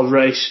this sort of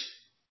race.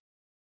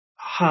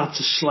 Hard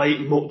to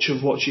slate much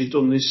of what she's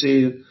done this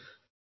season.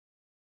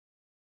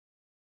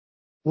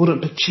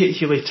 Wouldn't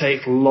particularly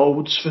take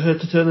loads for her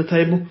to turn the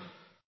table.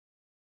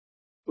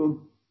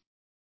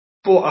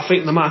 But I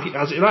think the market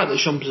has it right that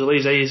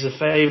Champs-Élysées is a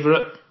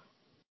favourite.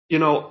 You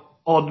know,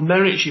 Odd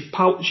Merit, she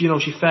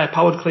fair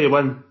powered clear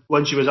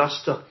when she was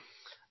asked to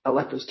at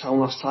Leopardstown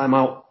last time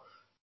out.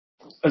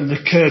 And the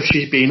curve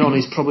she's been on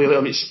is probably a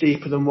little bit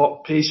steeper than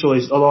what Peaceful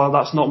is, although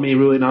that's not me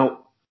ruling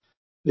out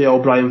the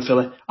O'Brien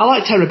filly. I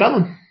like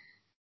Terabellum.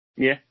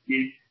 Yeah.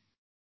 You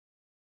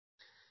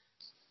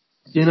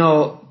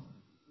know,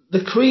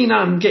 the Queen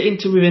Anne getting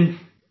to within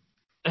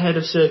ahead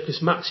of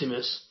Circus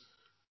Maximus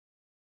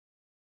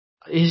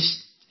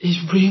is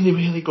really,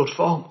 really good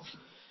form.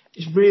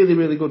 It's really,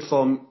 really good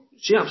form.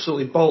 She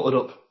absolutely bolted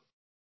up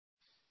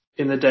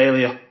in the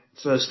Dahlia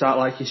first start,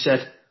 like you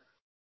said.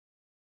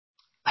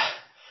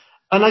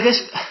 And I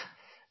guess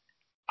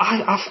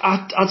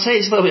I'd say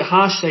it's a little bit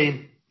harsh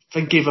saying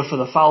forgive her for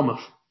the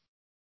Falmouth,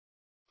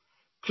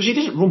 because she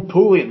didn't run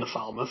poorly in the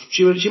Falmouth.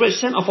 She went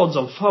sent off odds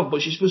on Fog,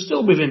 but she was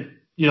still within,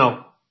 you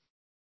know,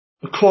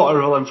 a quarter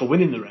of a length for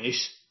winning the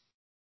race.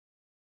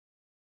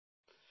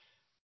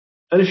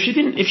 And if she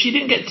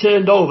didn't get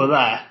turned over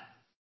there,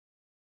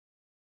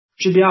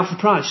 she'd be half the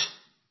price.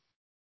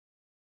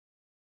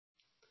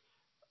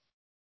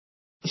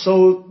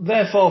 So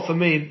therefore, for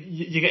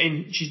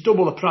me, she's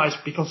double the price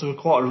because of a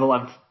quarter of a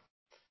length,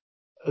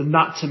 and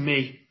that to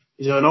me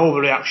is an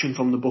overreaction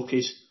from the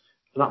bookies,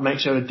 and that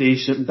makes her a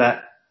decent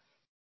bet.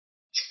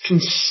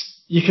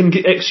 You can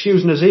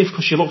excuse Nazif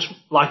because she looks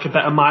like a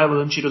better miler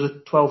than she does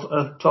a 12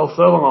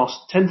 furlong horse.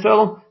 10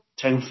 furlong?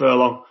 10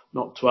 furlong,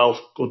 not 12.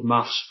 Good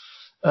maths.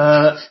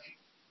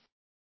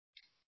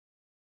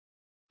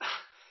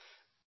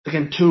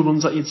 Again, 2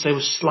 runs that you'd say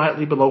was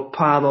slightly below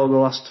par though the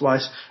last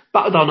twice.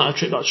 Battered down at a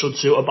trip that should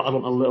suit her, but I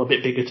want a little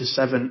bit bigger to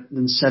 7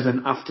 than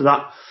 7 after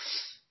that.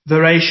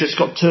 Voracious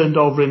got turned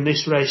over in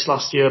this race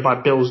last year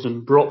by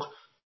Bilston Brook.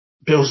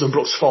 Bilston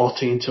Brook's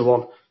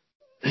 14-1.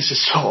 It's the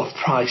sort of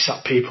price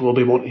that people will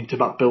be wanting to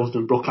back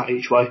Bilston Brook at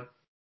each way.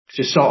 It's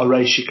the sort of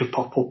race she could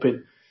pop up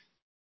in.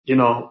 You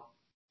know,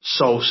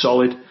 so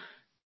solid.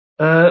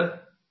 Look,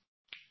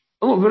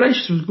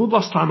 Voracious was good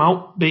last time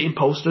out, beating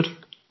Posted.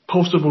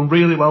 Posted won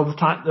really well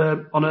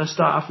on her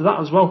start after that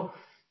as well,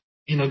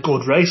 in a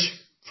good race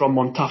from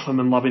Montapham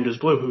and Lavender's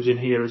Blue, who's in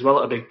here as well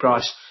at a big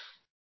price.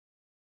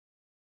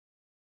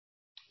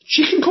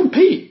 she can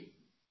compete.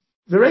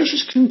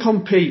 Veracious can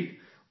compete.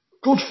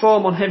 Good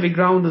form on heavy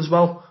ground as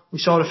well. We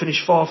saw her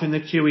finish 4th in the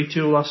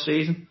QE2 last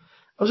season.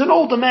 As an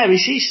older mare,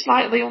 is she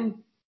slightly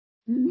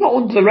not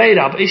under the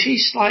radar, but is she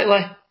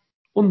slightly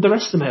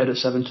underestimated at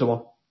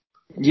 7-1?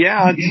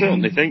 Yeah, I'd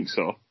certainly think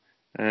so.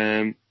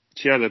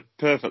 She had a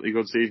perfectly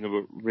good season of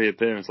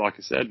reappearance, like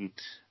I said,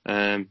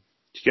 and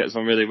she gets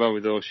on really well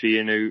with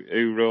O'Shea,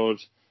 who rode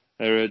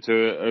her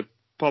to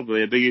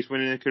probably a biggest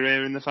win in her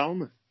career in the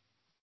Falmouth.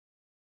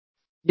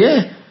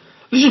 Yeah.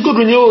 This is a good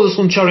renewal of the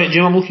Sun Chariot,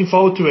 Jim. I'm looking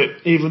forward to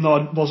it, even though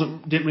I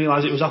didn't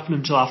realise it was happening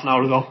until half an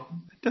hour ago.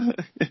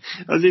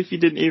 As if you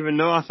didn't even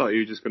know. I thought you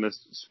were just going to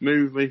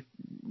smoothly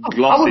I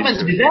gloss was into meant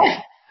to it. be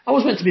there. I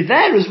was meant to be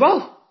there as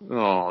well.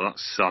 Oh,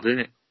 that's sad, isn't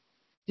it?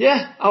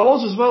 Yeah, I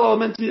was as well. I was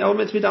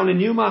meant to be down in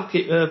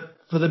Newmarket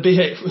for the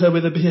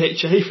with the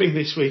BHA thing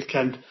this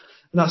weekend, and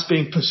that's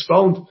been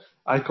postponed.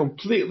 I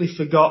completely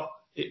forgot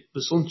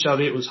the Sun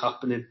Chariot was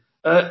happening.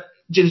 Do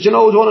you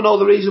want to know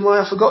the reason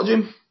why I forgot,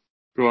 Jim?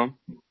 Go on.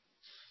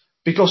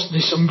 Because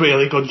there's some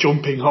really good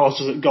jumping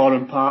horses at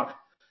Gorham Park.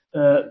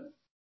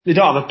 They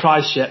don't have a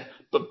price yet,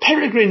 but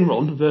Peregrine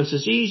Run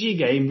versus Easy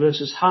Game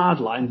versus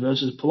Hardline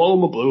versus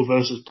Paloma Blue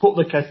versus Put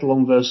the Kettle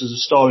On versus a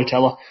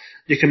Storyteller.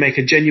 You can make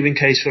a genuine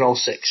case for all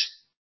 6.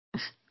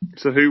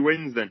 So who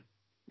wins then?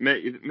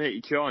 Make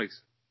your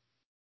choice.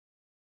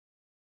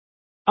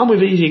 I'm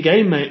with Easy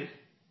Game, mate.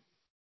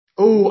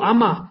 Oh,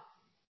 am I?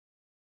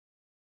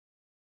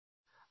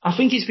 I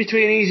think it's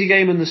between Easy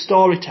Game and the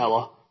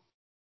Storyteller.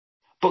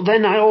 But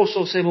then I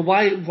also say, well,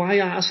 why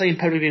aren't I saying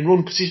Peregrine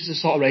Run? Because this is the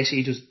sort of race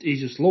he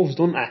just loves,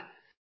 doesn't he?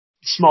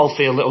 Small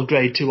field, little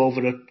grade 2 over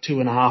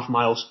 2.5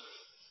 miles.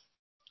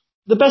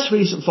 The best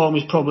recent form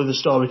is probably the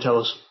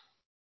Storytellers.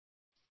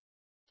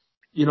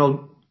 You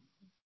know,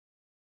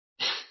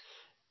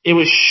 it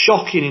was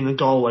shocking in the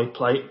Galway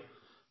Plate.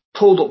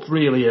 Pulled up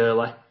really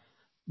early.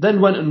 Then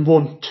went and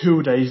won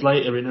 2 days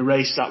later in a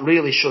race that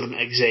really shouldn't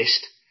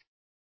exist.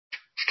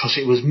 Because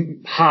it was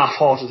half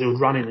horses who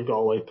ran in the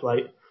Galway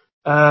Plate.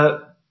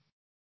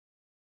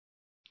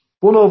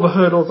 Won over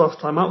hurdles last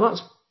time out.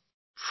 That's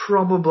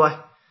probably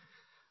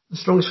the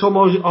strongest form.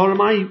 Or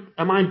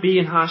am I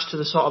being harsh to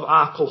the sort of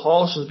Arkle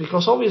horses?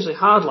 Because obviously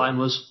Hardline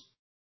was,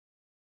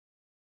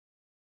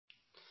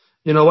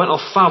 went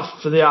off Fav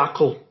for the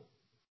Arkle.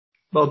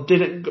 Well, he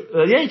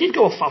did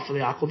go off Fav for the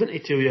Arkle, didn't he,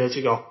 2 years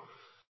ago?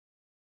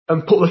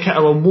 And Put the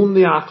Kettle On won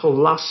the Arkle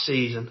last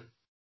season.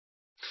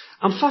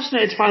 I'm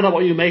fascinated to find out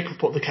what you make of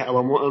Put the Kettle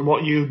On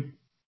and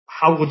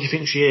how good you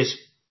think she is.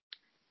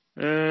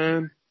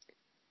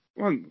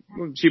 Well,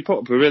 she put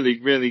up a really,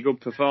 really good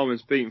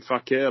performance, beating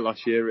Fakir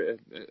last year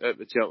at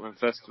the Cheltenham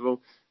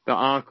Festival. The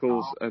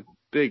Arkle's a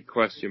big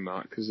question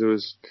mark because there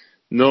was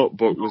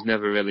Notebook was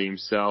never really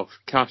himself.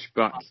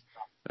 Cashback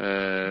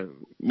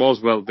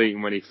was well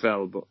beaten when he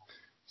fell, but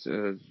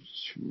it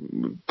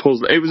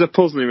was a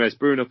puzzling race.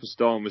 Brewing Up a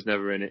Storm was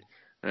never in it.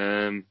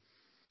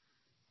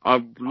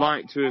 I'd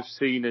like to have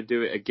seen her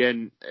do it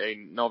again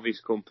in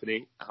novice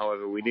company.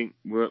 However, we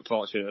weren't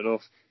fortunate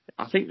enough.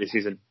 I think this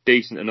is a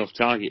decent enough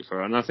target for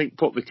her, and I think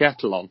Put the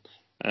Kettle On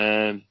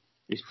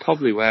is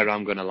probably where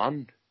I'm going to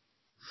land.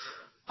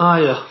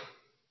 Yeah.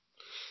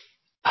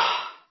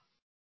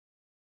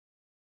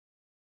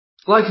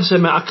 Like I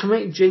said, mate, I can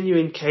make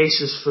genuine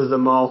cases for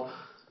them all.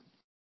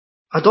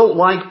 I don't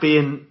like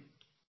being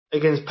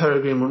against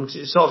Peregrine Run because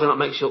it's sort of thing that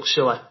makes you look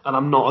silly, and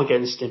I'm not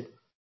against him.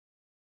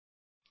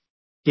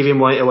 Giving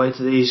weight away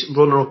to these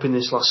runner-up in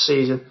this last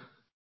season.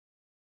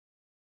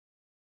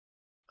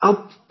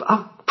 I'll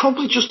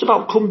probably just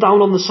about come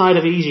down on the side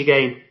of Easy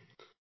Game.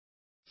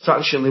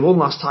 Fractionally won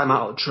last time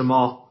out at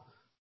Tremor.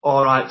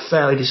 Alright,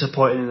 fairly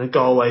disappointing in the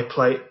Galway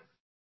Plate.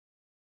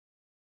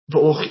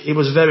 But look, he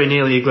was very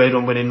nearly a Grade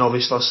 1 winning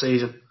novice last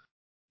season.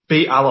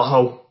 Beat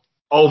Allaho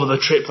over the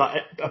trip that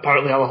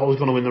apparently Allaho was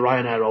going to win the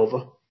Ryanair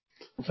over.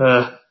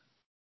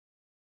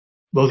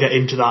 We'll get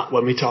into that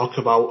when we talk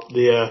about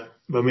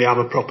when we have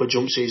a proper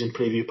jump season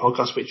preview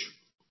podcast, which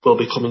will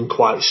be coming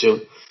quite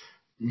soon.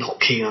 Not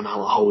keen on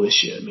Allaho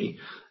this year, me.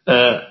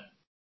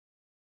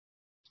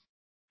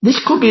 This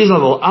could be his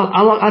level.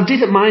 I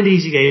didn't mind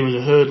Easy Game as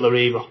a hurdler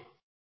either.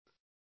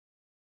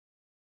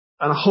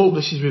 And I hope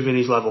this is within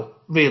his level.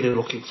 Really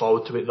looking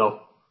forward to it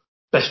though.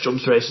 Best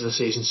jumps race of the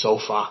season so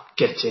far.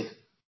 Get in.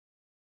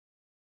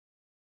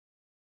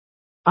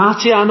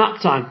 RTR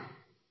nap time.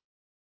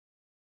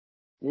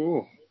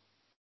 Whoa.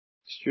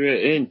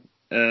 Straight in.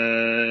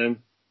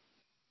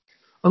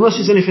 Unless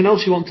there's anything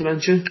else you want to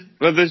mention.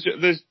 Well, there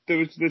was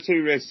the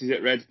 2 races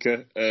at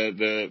Redcar,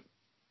 the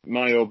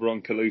Mayo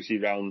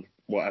Broncalusi round,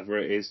 whatever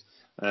it is,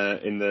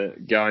 in the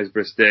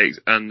Guysborough Stakes,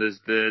 and there's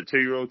the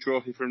 2-year-old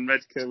trophy from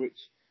Redcar, which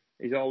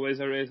is always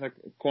a race I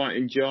quite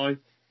enjoy.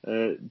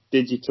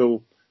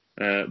 Digital,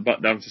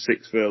 back down to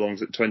 6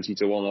 furlongs at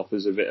 20-1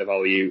 offers a bit of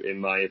value in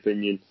my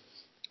opinion.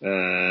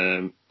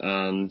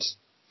 And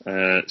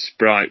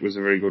Sprite was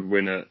a very good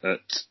winner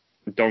at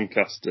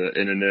Doncaster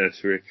in a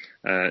nursery.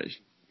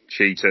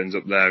 She turns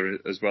up there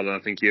as well, and I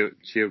think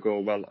she'll go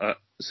well at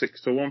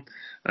 6-1.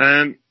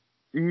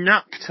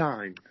 Nap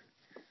time.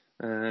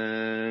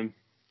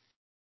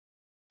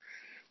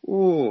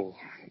 Oh,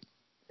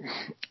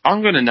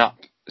 I'm going to nap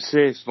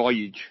Safe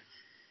Voyage.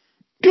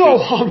 Go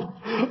on!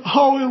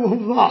 Oh, we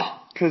love that.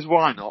 Because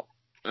why not?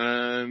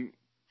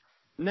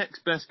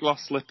 Next best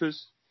Glass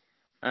Slippers.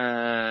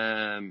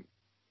 And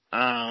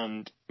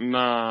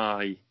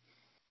my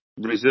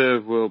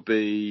reserve will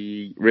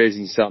be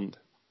Raising Sand.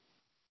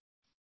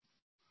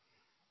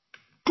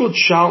 Good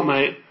shout,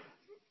 mate.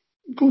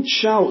 Good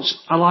shouts.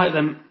 I like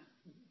them.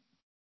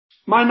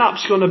 My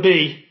nap's going to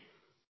be...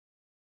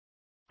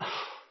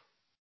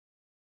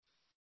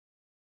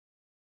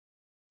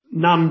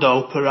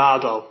 Nando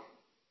Parado.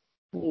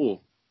 Oh.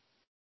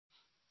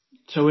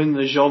 To win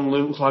the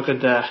Jean-Luc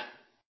Lagardère.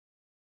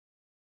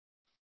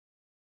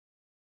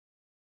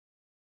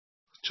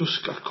 I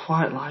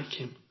quite like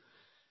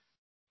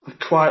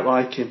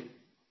him.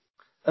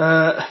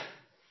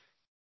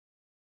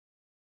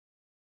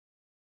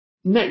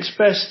 Next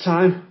best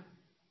time.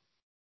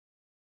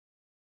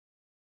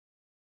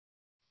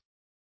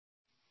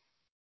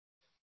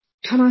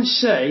 Can I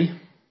say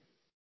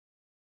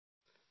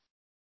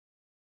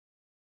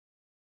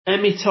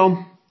Emmy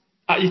Tom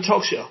at your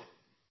talk show?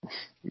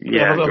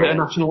 Yeah, have a bit of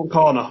national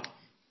corner.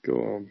 Go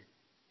on.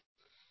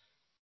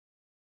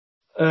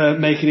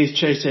 Making his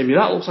chase debut.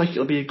 That looks like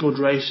it'll be a good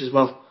race as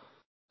well.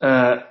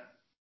 Hurricane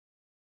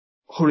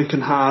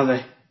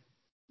Harvey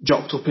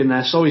jocked up in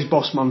there. So is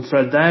Bossman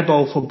Fred. They're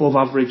both above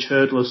average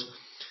hurdlers.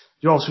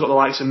 You've also got the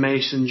likes of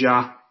Mason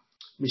Jar,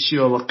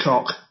 Monsieur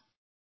Lecoq,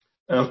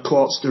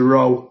 Quartz de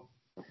Rowe,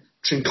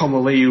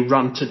 Trincomalee, who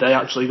ran today,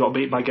 actually got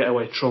beat by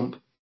Getaway Trump.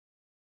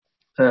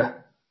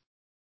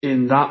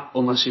 In that,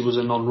 unless he was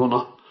a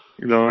non-runner.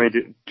 No, he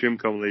did.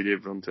 Trincomalee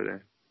did run today.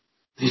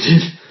 He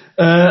did.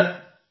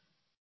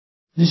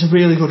 There's a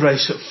really good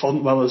race at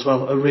Fontwell as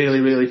well. A really,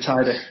 really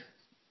tidy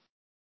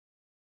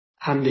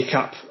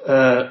handicap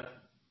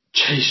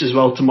chase as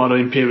well tomorrow.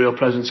 Imperial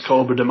Presence,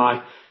 Cobra de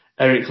Mai,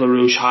 Eric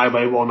LaRouche,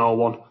 Highway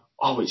 101.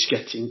 Oh, it's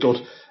getting good.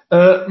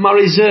 My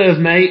reserve,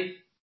 mate.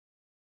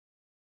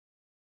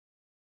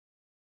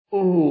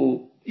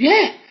 Oh,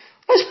 yeah.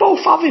 Let's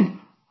both have him.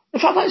 In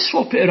fact, let's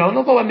swap it around.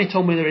 I'll go Emmy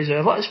Tom with the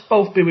reserve. Let's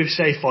both be with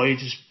Safe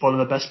Voyage as one of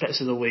the best bets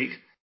of the week.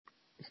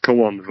 Come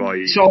on,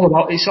 Voyage.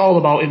 It's all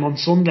about him on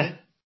Sunday.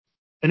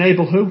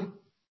 Enable who?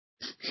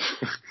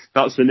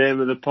 That's the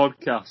name of the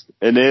podcast.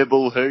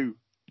 Enable who?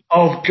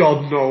 Oh,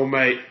 God, no,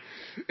 mate.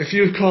 If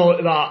you call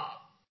it that,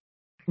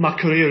 my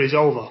career is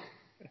over.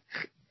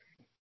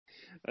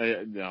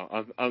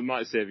 No, I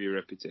might save your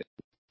reputation.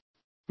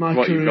 My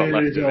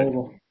career is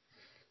over.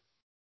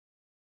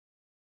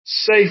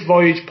 Safe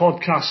Voyage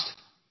podcast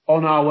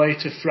on our way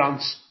to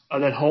France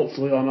and then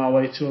hopefully on our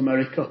way to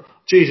America.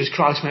 Jesus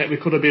Christ, mate, we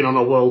could have been on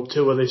a world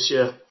tour this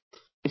year.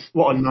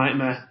 What a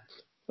nightmare.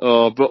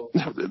 Oh, but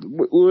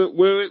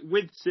we're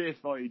with Safe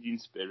Voyage in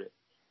spirit.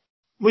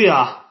 We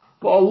are.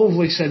 What a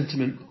lovely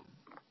sentiment.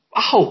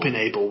 I hope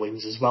Enable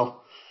wins as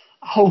well.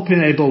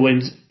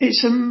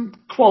 It's a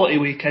quality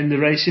weekend of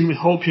racing. We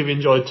hope you've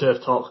enjoyed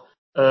Turf Talk.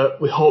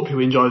 We hope you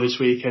enjoy this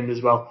weekend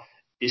as well.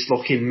 It's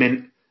looking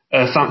mint.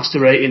 Thanks to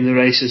Rating the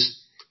Racers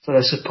for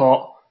their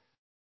support.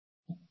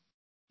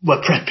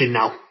 We're prepping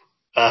now,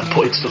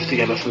 putting stuff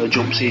together for the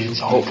jump season,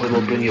 so hopefully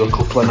we'll bring you a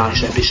couple of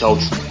nice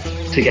episodes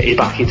to get you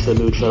back into the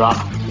mood for that.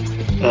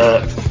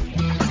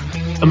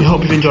 And we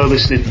hope you've enjoyed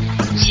listening.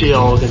 See you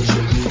all again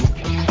soon.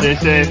 Stay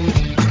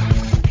safe.